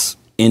the gas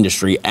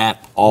industry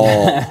at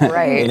all,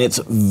 right? And it's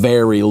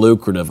very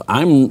lucrative.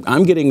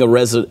 I'm getting a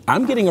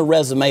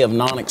resume of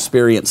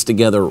non-experience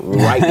together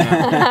right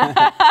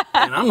now,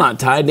 and I'm not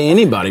tied to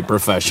anybody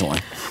professionally.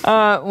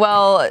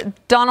 Well,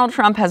 Donald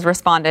Trump has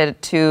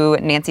responded to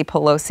Nancy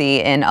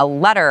Pelosi in a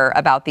letter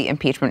about the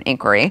impeachment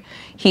inquiry.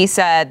 He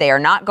said they are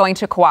not going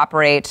to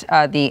cooperate.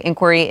 The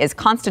inquiry is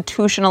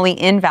constitutionally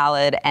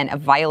invalid and a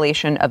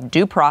violation of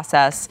due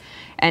process.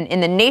 And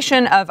in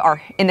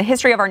the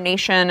history of our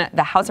nation,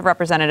 the House of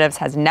Representatives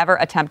has never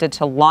attempted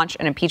to launch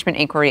an impeachment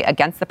inquiry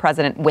against the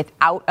president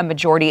without a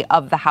majority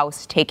of the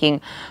House taking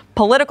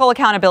political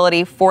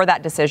accountability for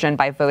that decision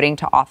by voting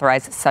to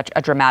authorize such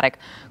a dramatic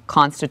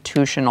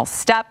constitutional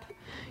step.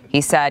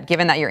 He said,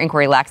 given that your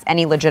inquiry lacks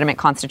any legitimate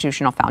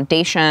constitutional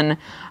foundation,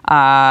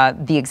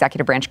 the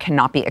executive branch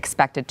cannot be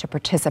expected to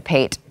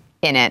participate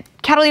in it.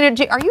 Catalina,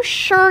 are you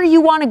sure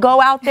you want to go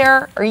out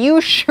there? Are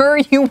you sure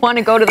you want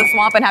to go to the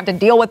swamp and have to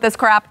deal with this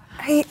crap?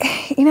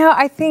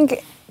 I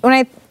think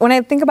when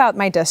I think about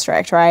my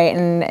district, right,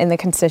 and the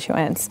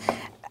constituents,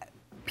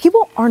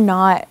 people are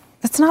not.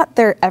 That's not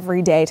their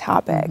everyday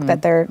topic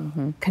that they're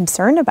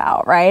concerned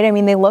about, right? I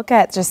mean, they look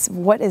at just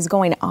what is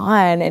going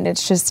on, and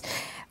it's just.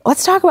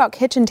 Let's talk about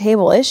kitchen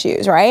table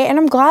issues, right? And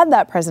I'm glad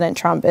that President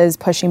Trump is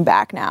pushing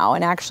back now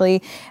and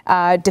actually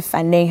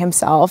defending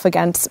himself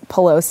against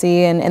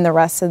Pelosi and the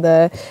rest of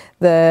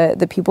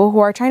the people who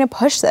are trying to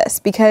push this,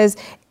 because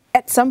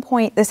at some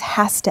point this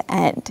has to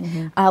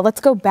end.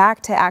 Let's go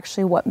back to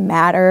actually what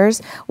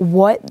matters,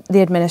 what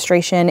the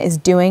administration is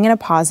doing in a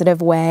positive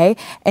way,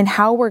 and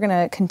how we're going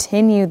to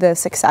continue the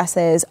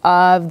successes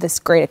of this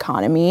great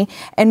economy.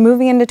 And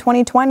moving into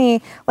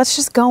 2020, let's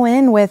just go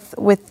in with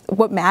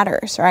what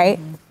matters, right?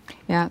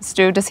 Yeah,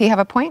 Stu, does he have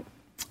a point?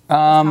 Does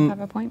Trump have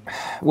a point?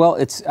 Well,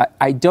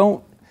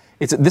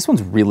 this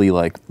one's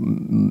really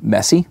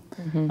messy.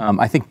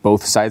 I think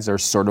both sides are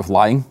sort of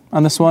lying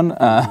on this one.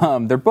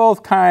 They're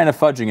both kind of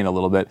fudging it a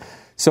little bit.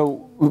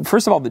 So,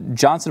 first of all,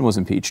 Johnson was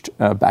impeached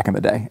back in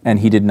the day, and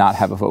he did not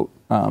have a vote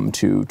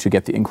to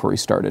get the inquiry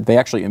started. They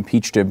actually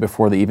impeached him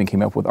before they even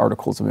came up with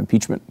articles of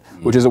impeachment,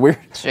 which is a weird.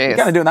 You're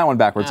kind of doing that one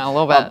backwards. Yeah, a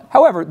little bit.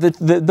 However,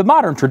 the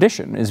modern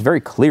tradition is very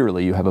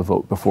clearly you have a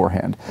vote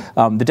beforehand.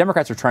 The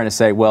Democrats are trying to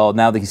say, well,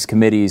 now these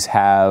committees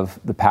have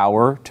the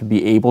power to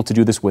be able to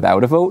do this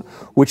without a vote,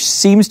 which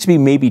seems to be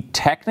maybe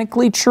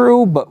technically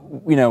true, but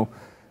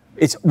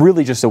it's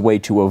really just a way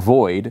to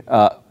avoid.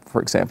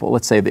 For example,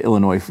 let's say the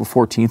Illinois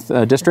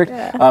 14th district.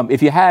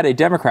 If you had a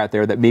Democrat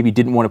there that maybe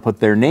didn't want to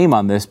put their name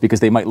on this because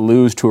they might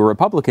lose to a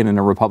Republican in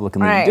a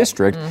Republican-leaning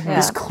district,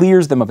 this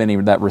clears them of any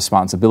of that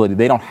responsibility.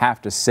 They don't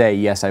have to say,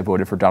 yes, I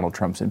voted for Donald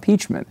Trump's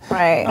impeachment.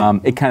 Right.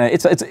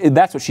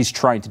 That's what she's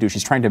trying to do.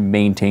 She's trying to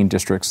maintain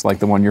districts like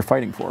the one you're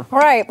fighting for.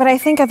 Right, but I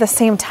think at the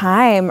same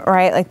time,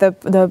 right, like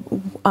the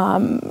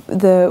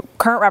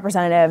current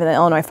representative in the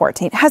Illinois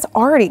 14th has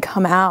already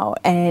come out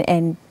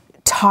and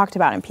talked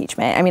about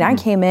impeachment. I mean, I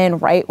came in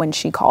right when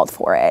she called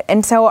for it.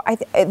 And so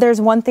there's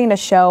one thing to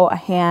show a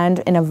hand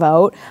in a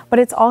vote, but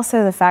it's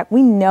also the fact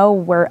we know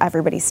where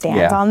everybody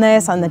stands on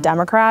this, on the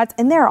Democrats,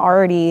 and they've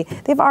already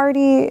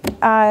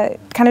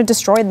kind of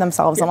destroyed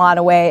themselves in a lot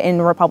of way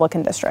in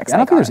Republican districts. I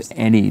don't think there's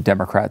any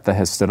Democrat that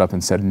has stood up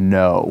and said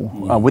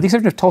no, with the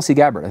exception of Tulsi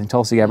Gabbard. I think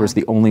Tulsi Gabbard is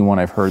the only one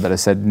I've heard that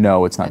has said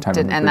no, it's not time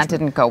for impeachment. And that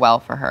didn't go well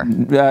for her.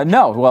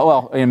 No.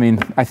 Well, I mean,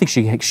 I think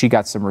she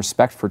got some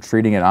respect for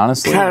treating it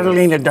honestly.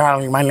 Catalina,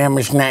 darling, my name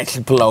is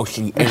Nancy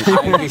Pelosi, and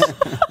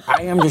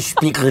I am the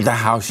Speaker of the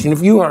House. And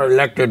if you are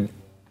elected,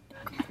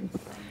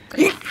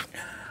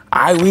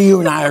 You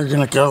and I are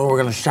gonna go. We're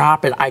gonna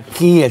shop at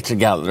IKEA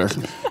together,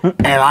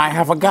 and I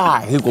have a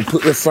guy who will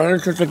put your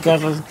furniture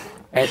together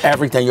and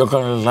everything. You're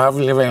gonna love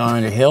living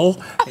on the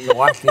hill in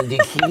Washington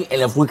D.C.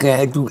 And if we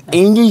can do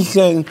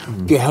anything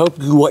to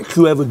help you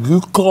whatsoever, you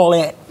call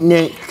it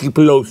Nancy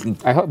Pelosi.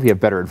 I hope you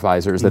have better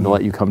advisors than to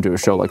let you come to a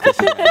show like this.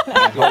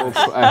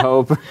 I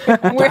hope.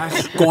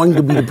 That's going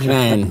to be the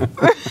plan.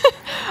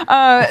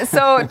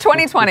 So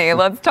 2020,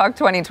 let's talk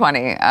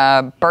 2020.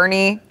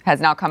 Bernie has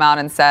now come out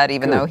and said,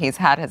 even though he's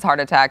had his heart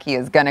attack, he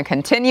is going to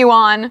continue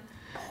on.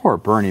 Poor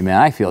Bernie,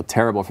 man. I feel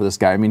terrible for this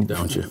guy. I mean,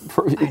 Don't you?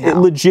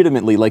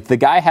 Legitimately, like the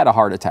guy had a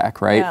heart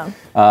attack, right?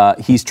 Yeah.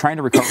 He's trying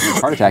to recover from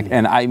his heart attack.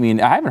 And I mean,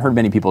 I haven't heard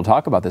many people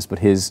talk about this, but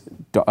his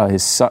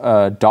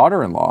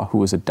daughter-in-law, who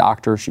was a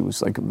doctor, she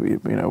was like, a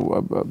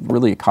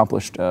really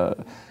accomplished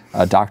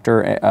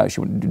doctor.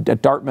 She went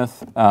at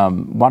Dartmouth,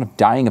 wound up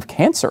dying of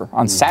cancer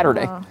on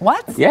Saturday.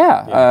 What?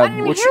 Yeah. I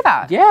didn't even hear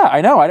that. Yeah,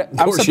 I know.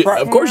 I'm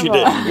surprised. Of course you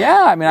did.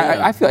 Yeah, I mean,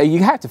 I feel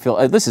you have to feel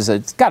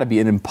it's got to be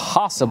an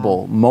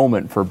impossible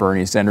moment for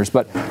Bernie Sanders.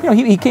 But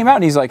he came out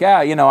and he's like,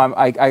 I'm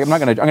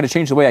gonna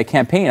change the way I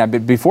campaign. I've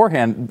been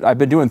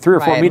doing 3 or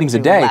 4 meetings a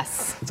day.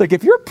 It's like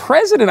if you're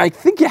president, I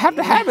think you have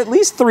to have at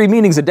least 3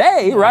 meetings a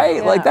day, right?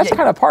 Yeah. Like that's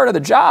kind of part of the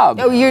job.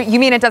 Oh, you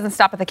mean it doesn't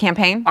stop at the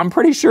campaign? I'm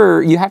pretty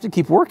sure you have to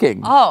keep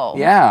working. Oh.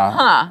 Yeah.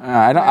 Huh.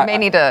 I may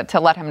need to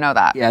let him know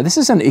that. Yeah, this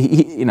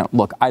isn't.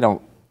 Look, I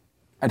don't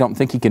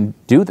think he can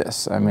do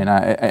this. I mean,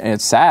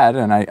 it's sad,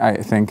 and I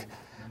think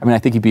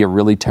he'd be a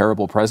really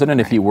terrible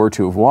president if he were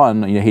to have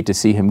won. You hate to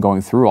see him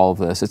going through all of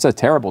this. It's a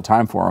terrible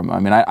time for him. I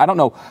mean, I don't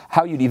know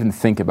how you'd even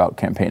think about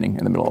campaigning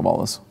in the middle of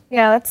all this.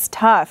 Yeah, that's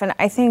tough, and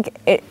I think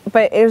it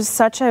was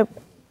such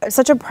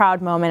a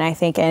proud moment, I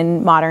think,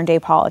 in modern day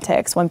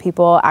politics when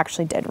people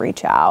actually did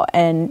reach out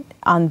and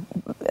on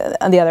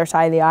the other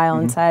side of the aisle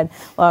and said,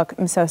 look,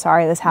 I'm so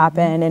sorry this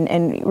happened,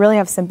 and really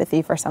have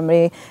sympathy for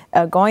somebody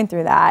going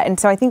through that. And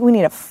so I think we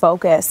need to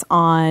focus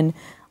on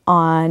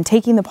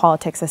taking the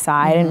politics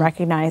aside and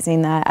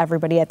recognizing that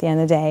everybody at the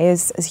end of the day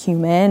is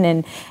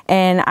human,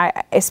 and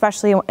I,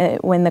 especially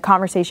when the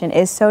conversation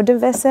is so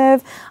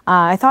divisive,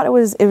 I thought it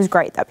was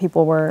great that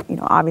people were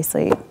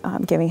obviously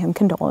giving him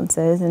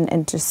condolences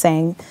and just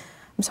saying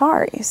I'm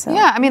sorry. So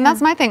yeah, I mean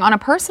that's my thing on a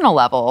personal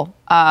level.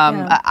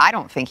 I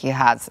don't think he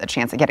has a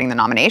chance at getting the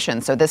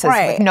nomination. So this is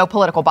with no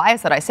political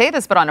bias that I say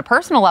this, but on a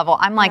personal level,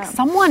 I'm like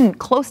someone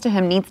close to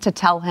him needs to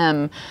tell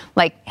him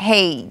like,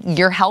 hey,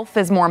 your health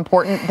is more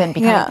important than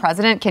becoming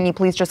president. Can you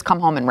please just come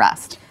home and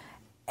rest?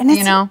 And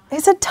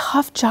it's a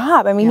tough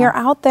job. I mean, you're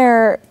out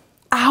there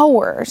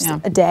hours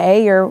a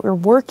day. You're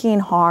working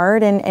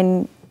hard,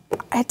 and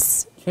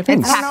it's. I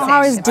don't know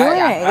how he's doing it.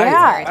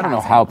 I don't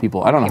know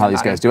how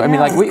these guys do it. I mean,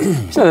 like we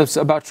said this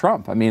about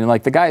Trump. I mean,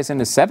 like the guy's in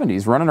his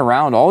 70s running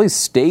around all these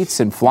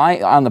states and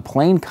flying on the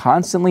plane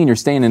constantly, and you're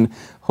staying in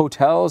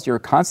hotels. You're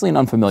constantly in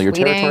unfamiliar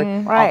territory.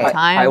 Right.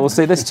 I will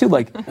say this too,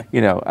 like,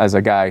 as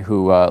a guy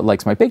who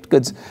likes my baked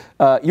goods,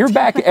 you're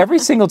back every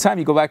single time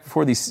you go back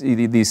before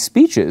these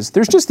speeches.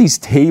 There's just these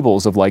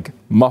tables of like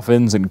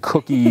muffins and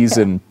cookies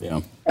and.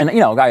 And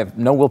I have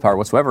no willpower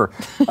whatsoever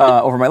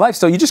over my life.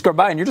 So you just go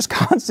by and you're just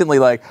constantly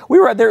like, we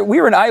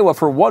were in Iowa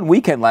for 1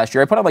 weekend last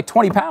year. I put on like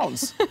 20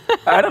 pounds.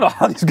 I don't know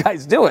how these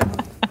guys do it.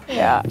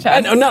 Yeah.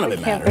 None of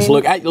it matters.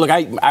 Look, I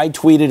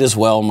tweeted as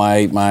well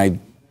my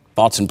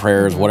thoughts and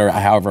prayers,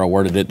 however I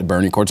worded it to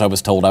Bernie. Of course, I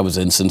was told I was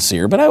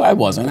insincere, but I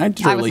wasn't. I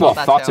was told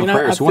that thoughts too. and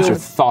prayers. What's your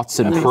thoughts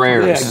and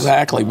prayers? Yeah,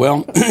 exactly.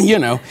 Well,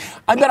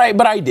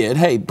 but I did.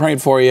 Hey, praying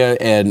for you,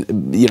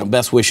 and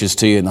best wishes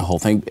to you, and the whole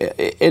thing.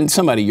 And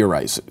somebody you're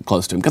right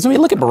close to him, because I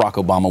mean, look at Barack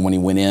Obama when he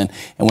went in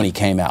and when he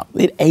came out.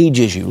 It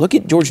ages you. Look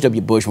at George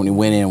W. Bush when he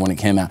went in and when he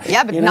came out.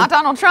 Yeah, but not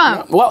Donald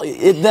Trump. Well,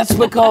 that's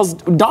because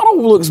Donald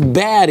looks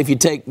bad if you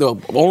take the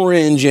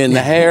orange and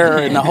the hair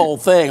and the whole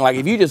thing. Like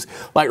if you just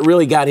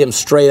really got him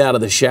straight out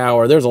of the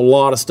shower, there's a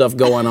lot of stuff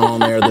going on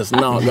there that's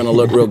not going to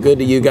look real good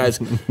to you guys.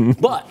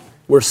 But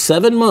we're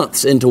 7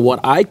 months into what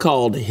I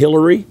called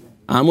Hillary,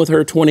 I'm with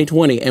her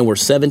 2020, and we're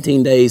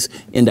 17 days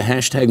into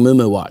hashtag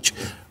Moo Watch.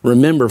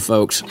 Remember,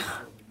 folks,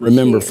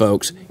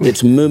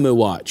 it's Moo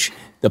Watch.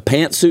 The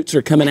pantsuits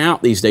are coming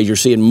out these days. You're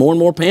seeing more and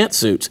more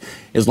pantsuits.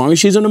 As long as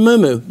she's in a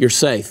moo, you're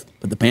safe.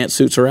 But the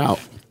pantsuits are out.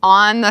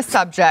 On the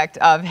subject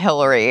of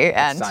Hillary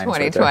and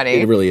 2020. Right,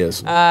 it really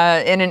is. In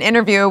an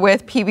interview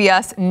with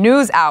PBS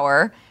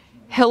NewsHour,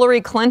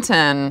 Hillary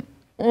Clinton,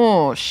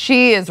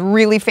 she is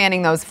really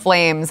fanning those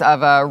flames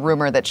of a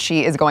rumor that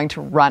she is going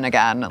to run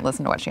again.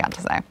 Listen to what she had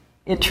to say.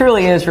 It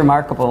truly is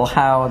remarkable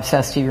how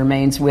obsessed he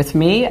remains with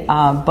me,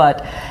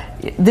 but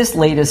this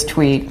latest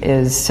tweet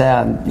is,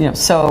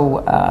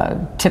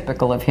 so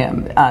typical of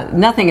him.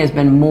 Nothing has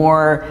been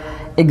more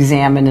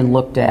examined and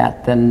looked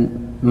at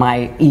than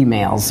my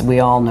emails. We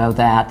all know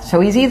that.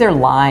 So he's either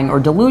lying or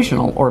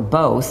delusional or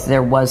both.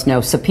 There was no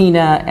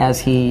subpoena,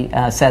 as he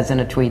says in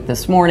a tweet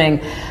this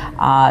morning.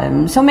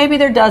 So maybe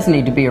there does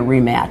need to be a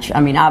rematch. I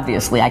mean,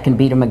 obviously, I can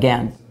beat him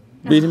again.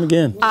 Beat him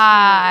again.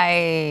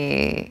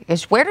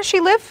 Where does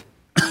she live?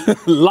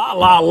 La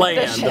La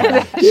Land.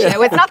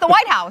 It's not the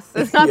White House.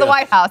 It's not the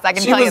White House. I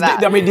can tell you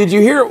that. I mean, did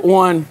you hear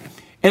one?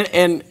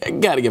 And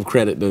got to give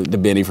credit to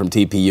Benny from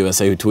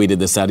TPUSA who tweeted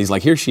this out. He's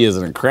like, here she is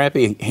in a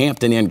crappy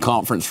Hampton Inn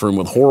conference room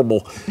with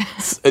horrible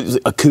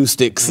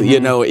acoustics,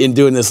 in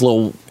doing this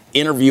little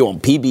interview on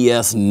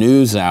PBS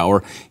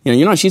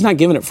NewsHour. She's not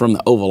giving it from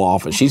the Oval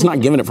Office. She's not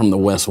giving it from the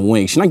West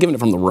Wing. She's not giving it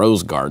from the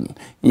Rose Garden.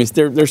 I mean,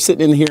 they're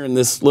sitting in here in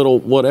this little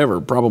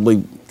whatever,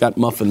 probably got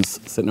muffins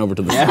sitting over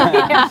to the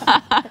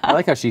side. I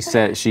like how she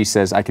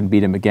says, I can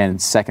beat him again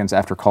seconds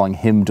after calling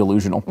him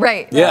delusional.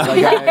 Right. Yeah.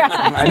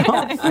 I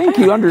don't think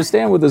you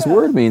understand what this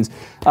word means.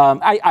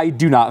 I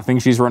do not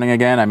think she's running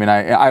again. I mean,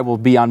 I will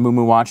be on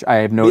Moo Watch. I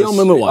have noticed. Be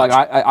on Moo Watch.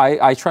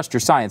 I trust your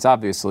science,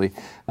 obviously,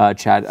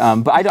 Chad.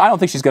 But I don't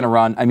think she's going to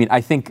run. I mean, I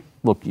think,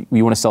 look,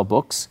 you want to sell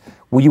books?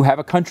 Well, you have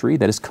a country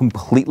that is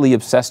completely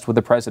obsessed with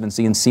the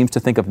presidency and seems to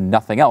think of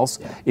nothing else.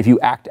 Yeah. If you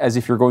act as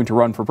if you're going to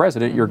run for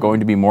president, you're going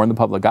to be more in the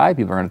public eye.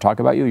 People are going to talk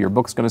about you. Your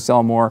book's going to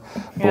sell more,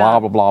 blah,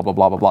 blah, blah, blah,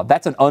 blah, blah, blah.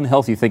 That's an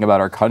unhealthy thing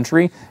about our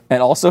country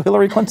and also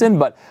Hillary Clinton.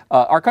 But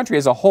our country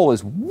as a whole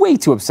is way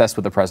too obsessed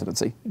with the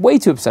presidency, way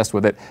too obsessed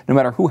with it, no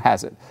matter who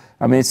has it.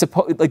 I mean,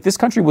 this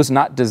country was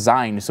not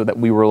designed so that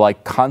we were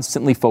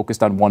constantly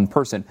focused on one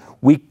person.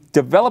 We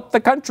developed the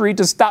country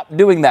to stop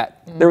doing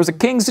that. There was a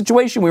king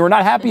situation. We were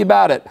not happy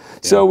about it. Yeah.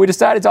 So we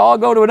decided to all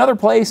go to another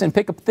place and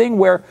pick a thing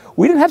where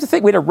we didn't have to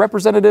think. We had a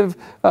representative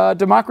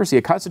democracy,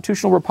 a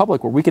constitutional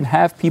republic where we can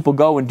have people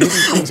go and do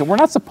these things. And we're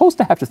not supposed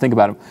to have to think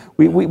about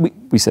them.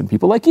 We send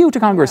people like you to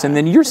Congress, and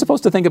then you're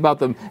supposed to think about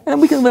them, and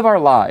then we can live our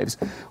lives.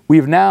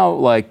 We've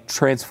now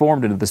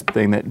transformed into this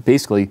thing that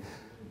basically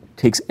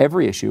takes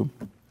every issue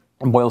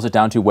and boils it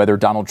down to whether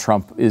Donald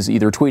Trump is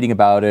either tweeting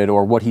about it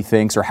or what he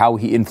thinks or how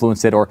he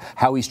influenced it or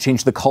how he's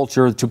changed the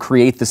culture to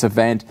create this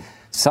event.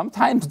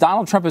 Sometimes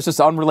Donald Trump is just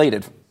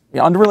unrelated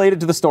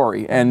to the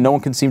story, and no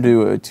one can seem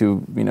to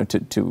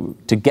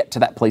get to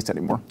that place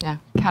anymore. Yeah.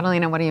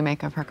 Catalina, what do you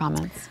make of her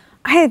comments?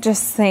 I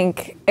just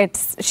think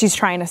she's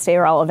trying to stay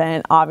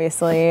relevant,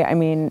 obviously. I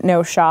mean,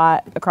 no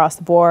shot across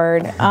the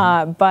board,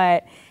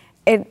 but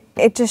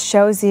it just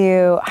shows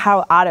you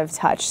how out of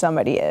touch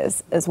somebody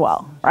is as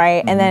well, right?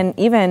 Mm-hmm. And then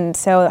even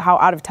so, how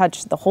out of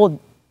touch the whole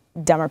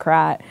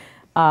Democrat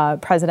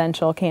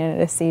presidential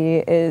candidacy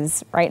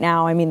is right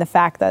now. I mean, the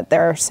fact that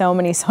there are so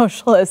many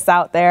socialists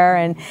out there,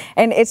 and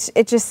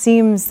it just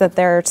seems that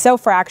they're so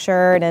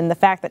fractured, and the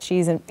fact that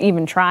she's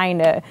even trying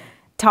to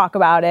talk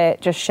about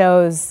it just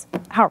shows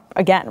how,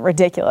 again,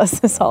 ridiculous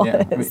this all is.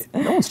 I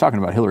mean, no one's talking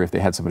about Hillary if they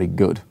had somebody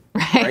good.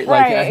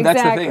 Right.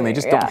 That's the thing. They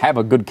just don't have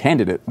a good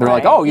candidate. They're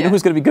like, you know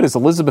who's going to be good? Is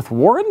Elizabeth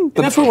Warren? And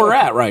that's where we're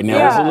at right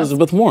now. Is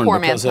Elizabeth Warren. Poor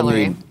man's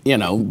Hillary.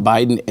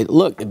 Biden.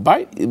 Look,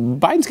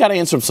 Biden's got to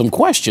answer some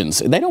questions.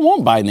 They don't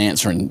want Biden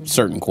answering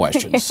certain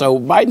questions. So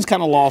Biden's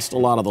kind of lost a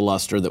lot of the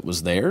luster that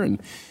was there,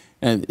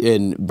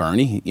 and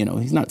Bernie,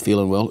 he's not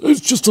feeling well.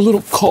 It's just a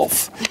little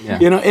cough.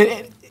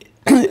 Yeah.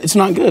 It's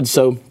not good.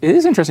 So it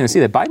is interesting to see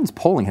that Biden's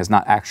polling has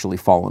not actually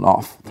fallen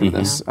off through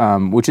this,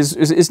 which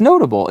is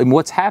notable. And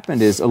what's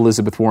happened is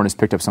Elizabeth Warren has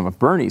picked up some of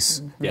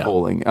Bernie's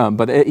polling,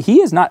 but he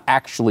has not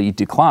actually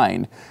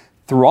declined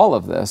through all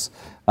of this.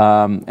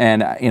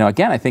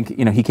 Again, I think,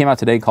 he came out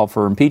today, called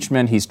for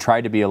impeachment. He's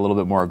tried to be a little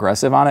bit more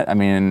aggressive on it. I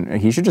mean,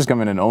 he should just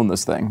come in and own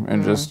this thing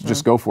and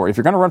just go for it. If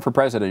you're going to run for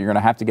president, you're going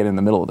to have to get in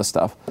the middle of this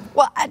stuff.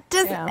 Well,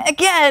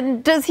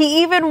 does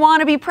he even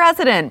want to be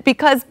president?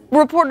 Because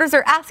reporters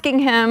are asking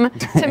him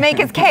to make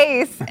his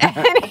case,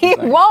 and he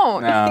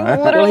won't. No.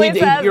 He literally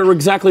says, you're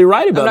exactly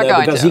right about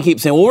that, because he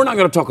keeps saying, well, we're not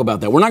going to talk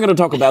about that. We're not going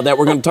to talk about that.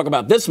 We're going to talk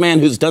about this man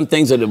who's done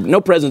things that no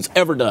president's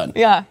ever done.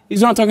 Yeah.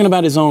 He's not talking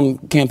about his own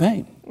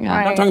campaign. Yeah.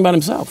 Right. Not talking about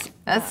himself.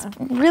 That's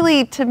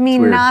really, to me,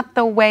 not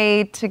the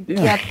way to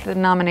get the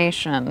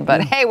nomination.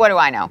 But hey, what do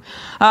I know?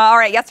 All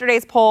right,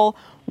 yesterday's poll.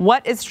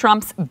 What is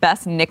Trump's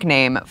best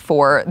nickname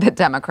for the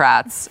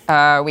Democrats?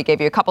 We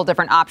gave you a couple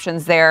different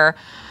options there.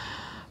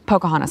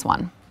 Pocahontas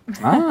won.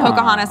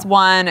 Pocahontas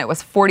won. It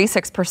was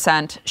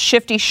 46%.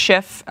 Shifty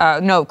Schiff,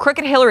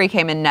 Crooked Hillary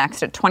came in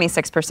next at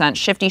 26%.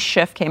 Shifty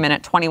Schiff came in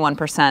at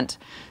 21%.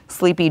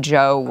 Sleepy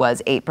Joe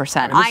was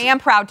 8%. I am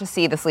proud to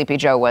see the Sleepy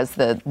Joe was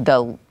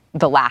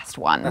the last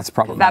one. That's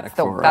problematic.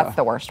 That's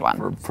the worst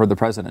one. For the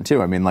president,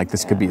 too. I mean,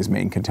 this could be his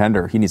main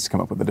contender. He needs to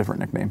come up with a different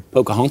nickname.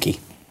 Pocahonky.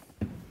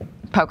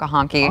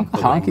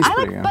 Pocahonky's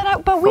pretty good.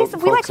 But we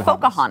like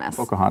Pocahontas.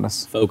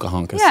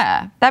 Pocahontas.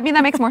 Yeah. That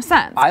makes more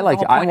sense.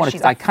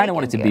 I kind of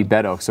want it to be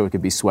Beto, so it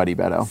could be Sweaty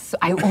Beto.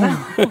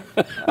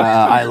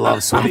 I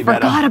love Sweaty Beto. I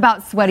forgot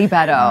about Sweaty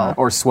Beto.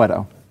 Or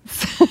Sweato.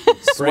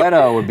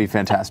 Sweato would be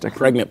fantastic.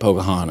 Pregnant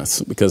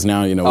Pocahontas, because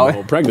now the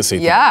whole pregnancy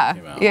thing came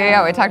out.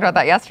 Yeah. We talked about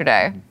that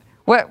yesterday.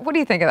 What do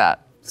you think of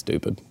that?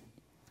 Stupid.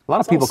 A lot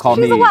of people call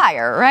me... She's a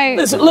liar, right?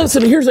 Listen,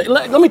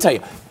 let me tell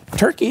you.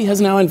 Turkey has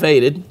now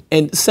invaded,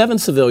 and 7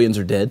 civilians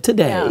are dead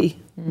today.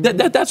 Yeah.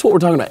 That's what we're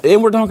talking about.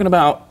 And we're talking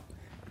about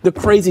the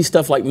crazy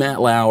stuff like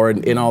Matt Lauer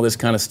and all this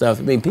kind of stuff.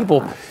 I mean,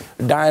 people are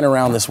dying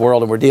around this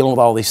world, and we're dealing with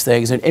all these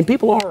things, and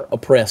people are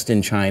oppressed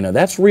in China.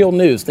 That's real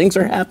news. Things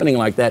are happening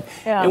like that,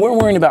 and we're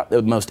worrying about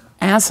the most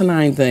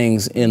asinine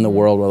things in the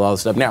world with all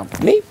this stuff. Now,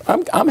 me,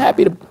 I'm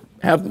happy to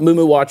have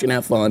Moo watch and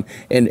have fun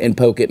and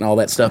poke it and all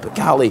that stuff, but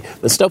golly,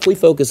 the stuff we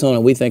focus on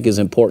and we think is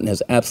important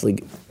has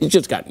absolutely, it's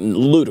just gotten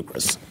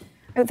ludicrous.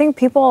 I think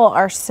people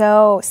are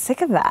so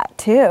sick of that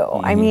too.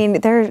 I mean,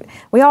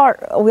 we all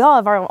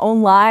have our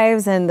own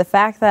lives, and the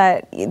fact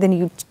that then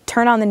you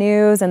turn on the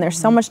news and there's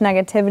so much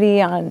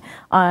negativity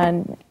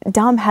on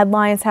dumb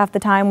headlines half the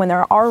time when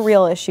there are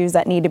real issues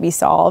that need to be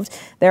solved.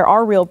 There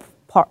are real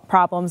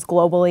problems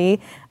globally.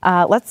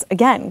 Let's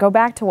again go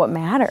back to what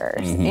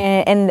matters,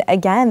 and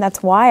again,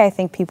 that's why I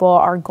think people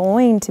are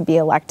going to be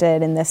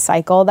elected in this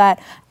cycle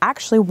that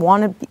actually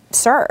want to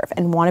serve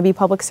and want to be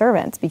public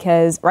servants,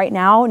 because right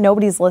now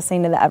nobody's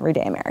listening to the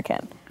everyday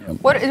American.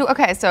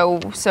 Okay,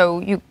 so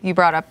you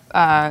brought up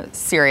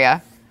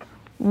Syria.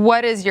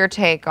 What is your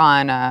take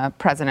on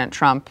President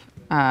Trump's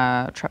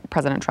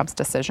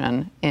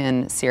decision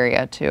in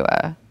Syria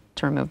to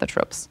remove the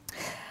troops?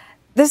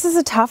 This is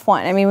a tough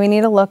one. I mean, we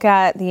need to look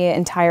at the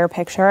entire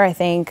picture. I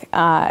think,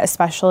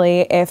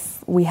 especially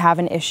if we have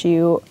an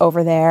issue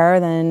over there,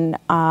 then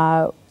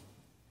I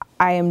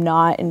am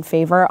not in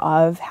favor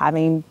of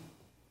having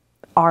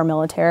our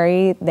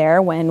military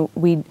there when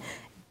we,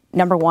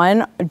 number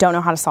one, don't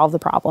know how to solve the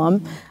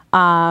problem.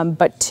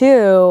 But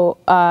two,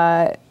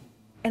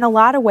 in a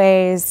lot of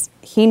ways,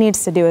 he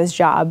needs to do his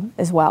job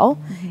as well,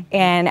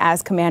 and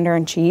as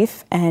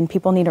commander-in-chief, and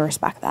people need to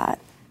respect that.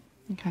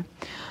 Okay.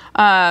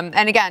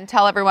 And again,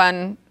 tell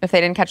everyone, if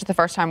they didn't catch it the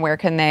first time, where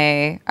can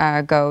they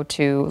go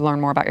to learn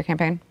more about your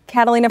campaign?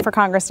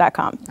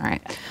 CatalinaForCongress.com. All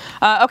right.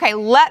 Okay,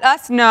 let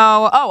us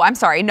know. Oh, I'm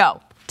sorry. No.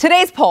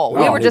 Today's poll.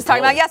 We were just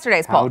talking about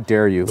yesterday's poll. How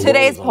dare you?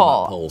 Today's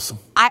poll.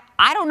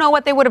 I don't know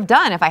what they would have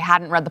done if I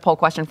hadn't read the poll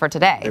question for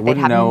today. They'd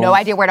have no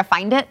idea where to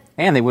find it.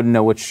 And they wouldn't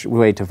know which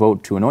way to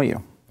vote to annoy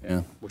you.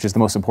 Yeah. Which is the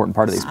most important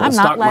part of these polls.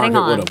 I'm not letting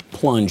on. Stock market would have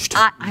plunged.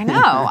 I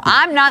know.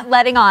 I'm not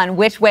letting on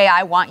which way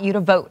I want you to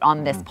vote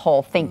on this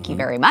poll. Thank you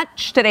very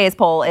much. Today's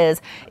poll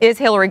is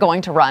Hillary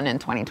going to run in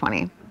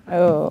 2020?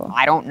 Oh.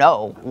 I don't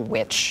know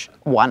which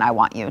one I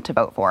want you to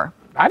vote for.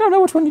 I don't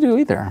know which one you do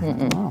either.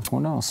 Oh, who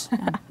knows?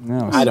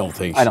 I don't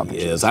think she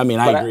is. I mean,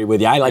 I agree with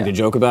you. I like to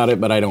joke about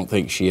it, but I don't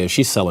think she is.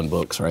 She's selling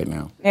books right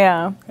now.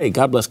 Yeah. Hey,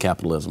 God bless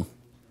capitalism.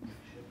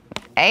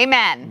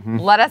 Amen.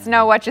 Let us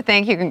know what you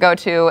think. You can go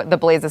to The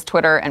Blaze's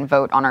Twitter and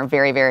vote on our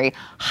very, very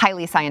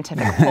highly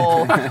scientific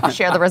poll.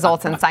 Share the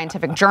results in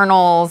scientific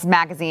journals,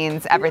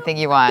 magazines, everything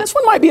you want. This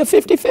one might be a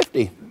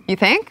 50-50. You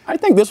think? I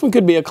think this one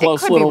could be a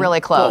close little. It could be really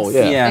close. Poll,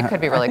 It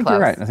could be really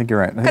close. I think you're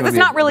right. Because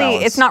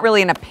it's not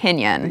really an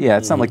opinion. Yeah,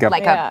 it's not like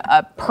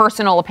a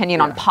personal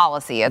opinion on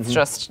policy. It's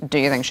just, do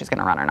you think she's going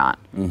to run or not?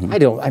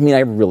 I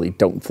really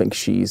don't think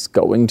she's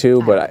going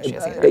to, but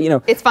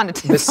it's fun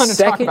to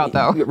talk about,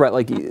 though. Right,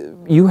 like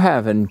you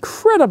have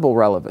incredible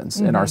relevance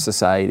in our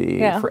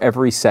society. For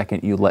every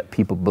second you let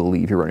people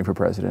believe you're running for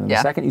president. And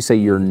the second you say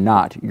you're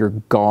not, you're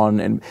gone.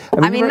 And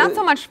I mean, not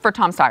so much for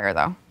Tom Steyer,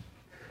 though.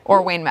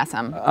 Or Wayne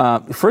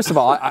Messam. First of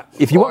all,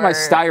 if you want my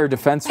Steyer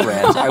defense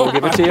rant, I will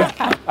give it to you.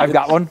 I've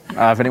got one.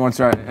 If anyone's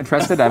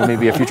interested,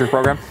 maybe a future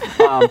program.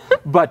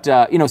 But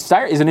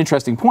Steyer is an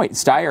interesting point.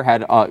 Steyer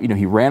had,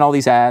 he ran all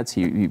these ads.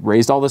 He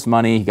raised all this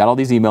money. He got all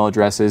these email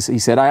addresses. He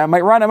said, I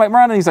might run.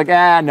 And he's like,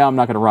 no, I'm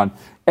not going to run.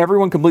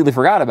 Everyone completely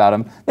forgot about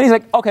him. Then he's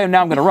like, okay,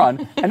 now I'm going to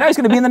run. And now he's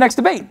going to be in the next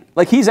debate.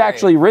 Like, he's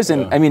actually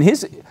risen. Yeah. I mean,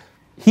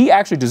 he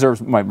actually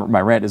deserves, my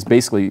rant is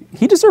basically,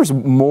 he deserves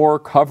more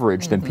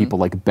coverage than people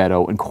like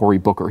Beto and Cory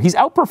Booker. He's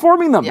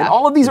outperforming them in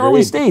all of these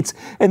early states.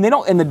 And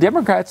the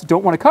Democrats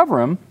don't want to cover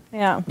him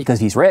because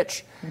he's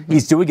rich.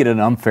 He's doing it in an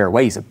unfair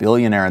way. He's a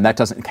billionaire, and that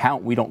doesn't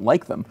count. We don't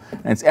like them.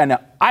 And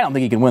I don't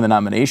think he can win the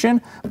nomination.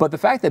 But the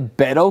fact that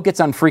Beto gets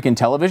on freaking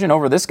television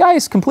over this guy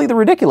is completely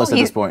ridiculous at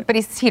this point. But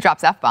he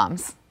drops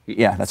F-bombs.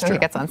 Yeah, that's true. So he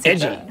gets on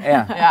CNN.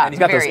 Yeah. And he's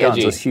got those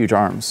guns, those huge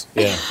arms.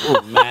 Yeah,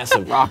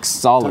 massive. Rock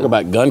solid. Talk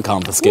about gun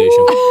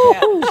confiscation.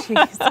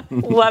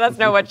 Let us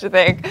know what you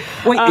think.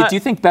 Wait, do you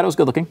think Beto's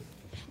good looking?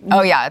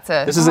 Oh yeah,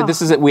 This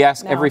is it. We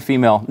ask every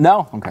female.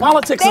 No. Okay.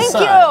 Politics aside.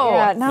 Thank you.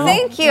 Yeah, no.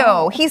 Thank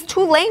you. He's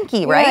too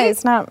lanky, right? Yeah,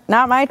 it's not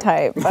my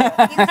type.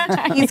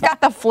 But he's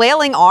got the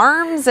flailing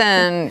arms,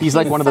 and he's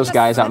like one of those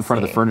guys out in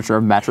front of the furniture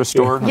mattress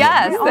store.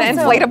 Yes,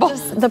 the inflatable.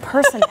 Just the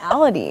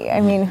personality. I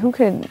mean, who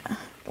could?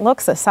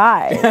 Looks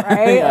aside,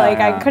 right?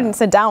 I couldn't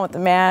sit down with the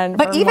man.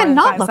 But even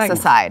not looks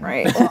aside,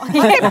 right?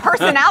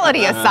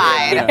 Personality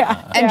aside,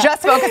 and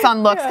just focus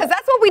on looks, because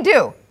that's what we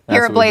do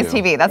here at Blaze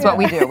TV. That's what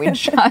we do. We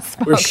just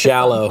we're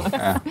shallow,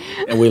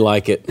 and we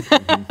like it.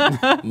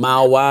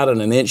 Mile wide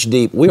and an inch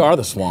deep. We are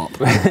the swamp,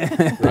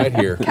 right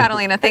here.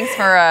 Catalina, thanks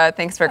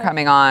for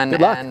coming on.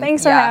 Good luck.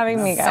 Thanks for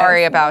having me, guys.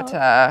 Sorry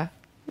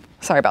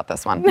about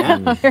this one.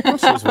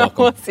 She's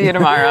welcome. We'll see you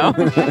tomorrow.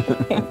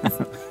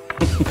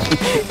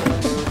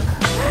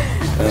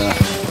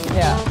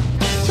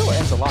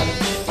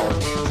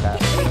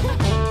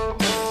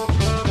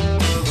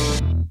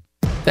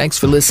 Thanks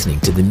for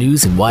listening to the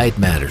news and why it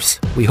matters.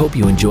 We hope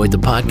you enjoyed the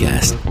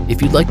podcast. If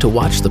you'd like to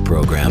watch the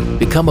program,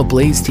 become a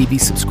Blaze TV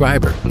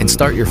subscriber and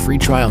start your free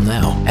trial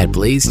now at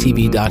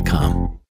blazetv.com.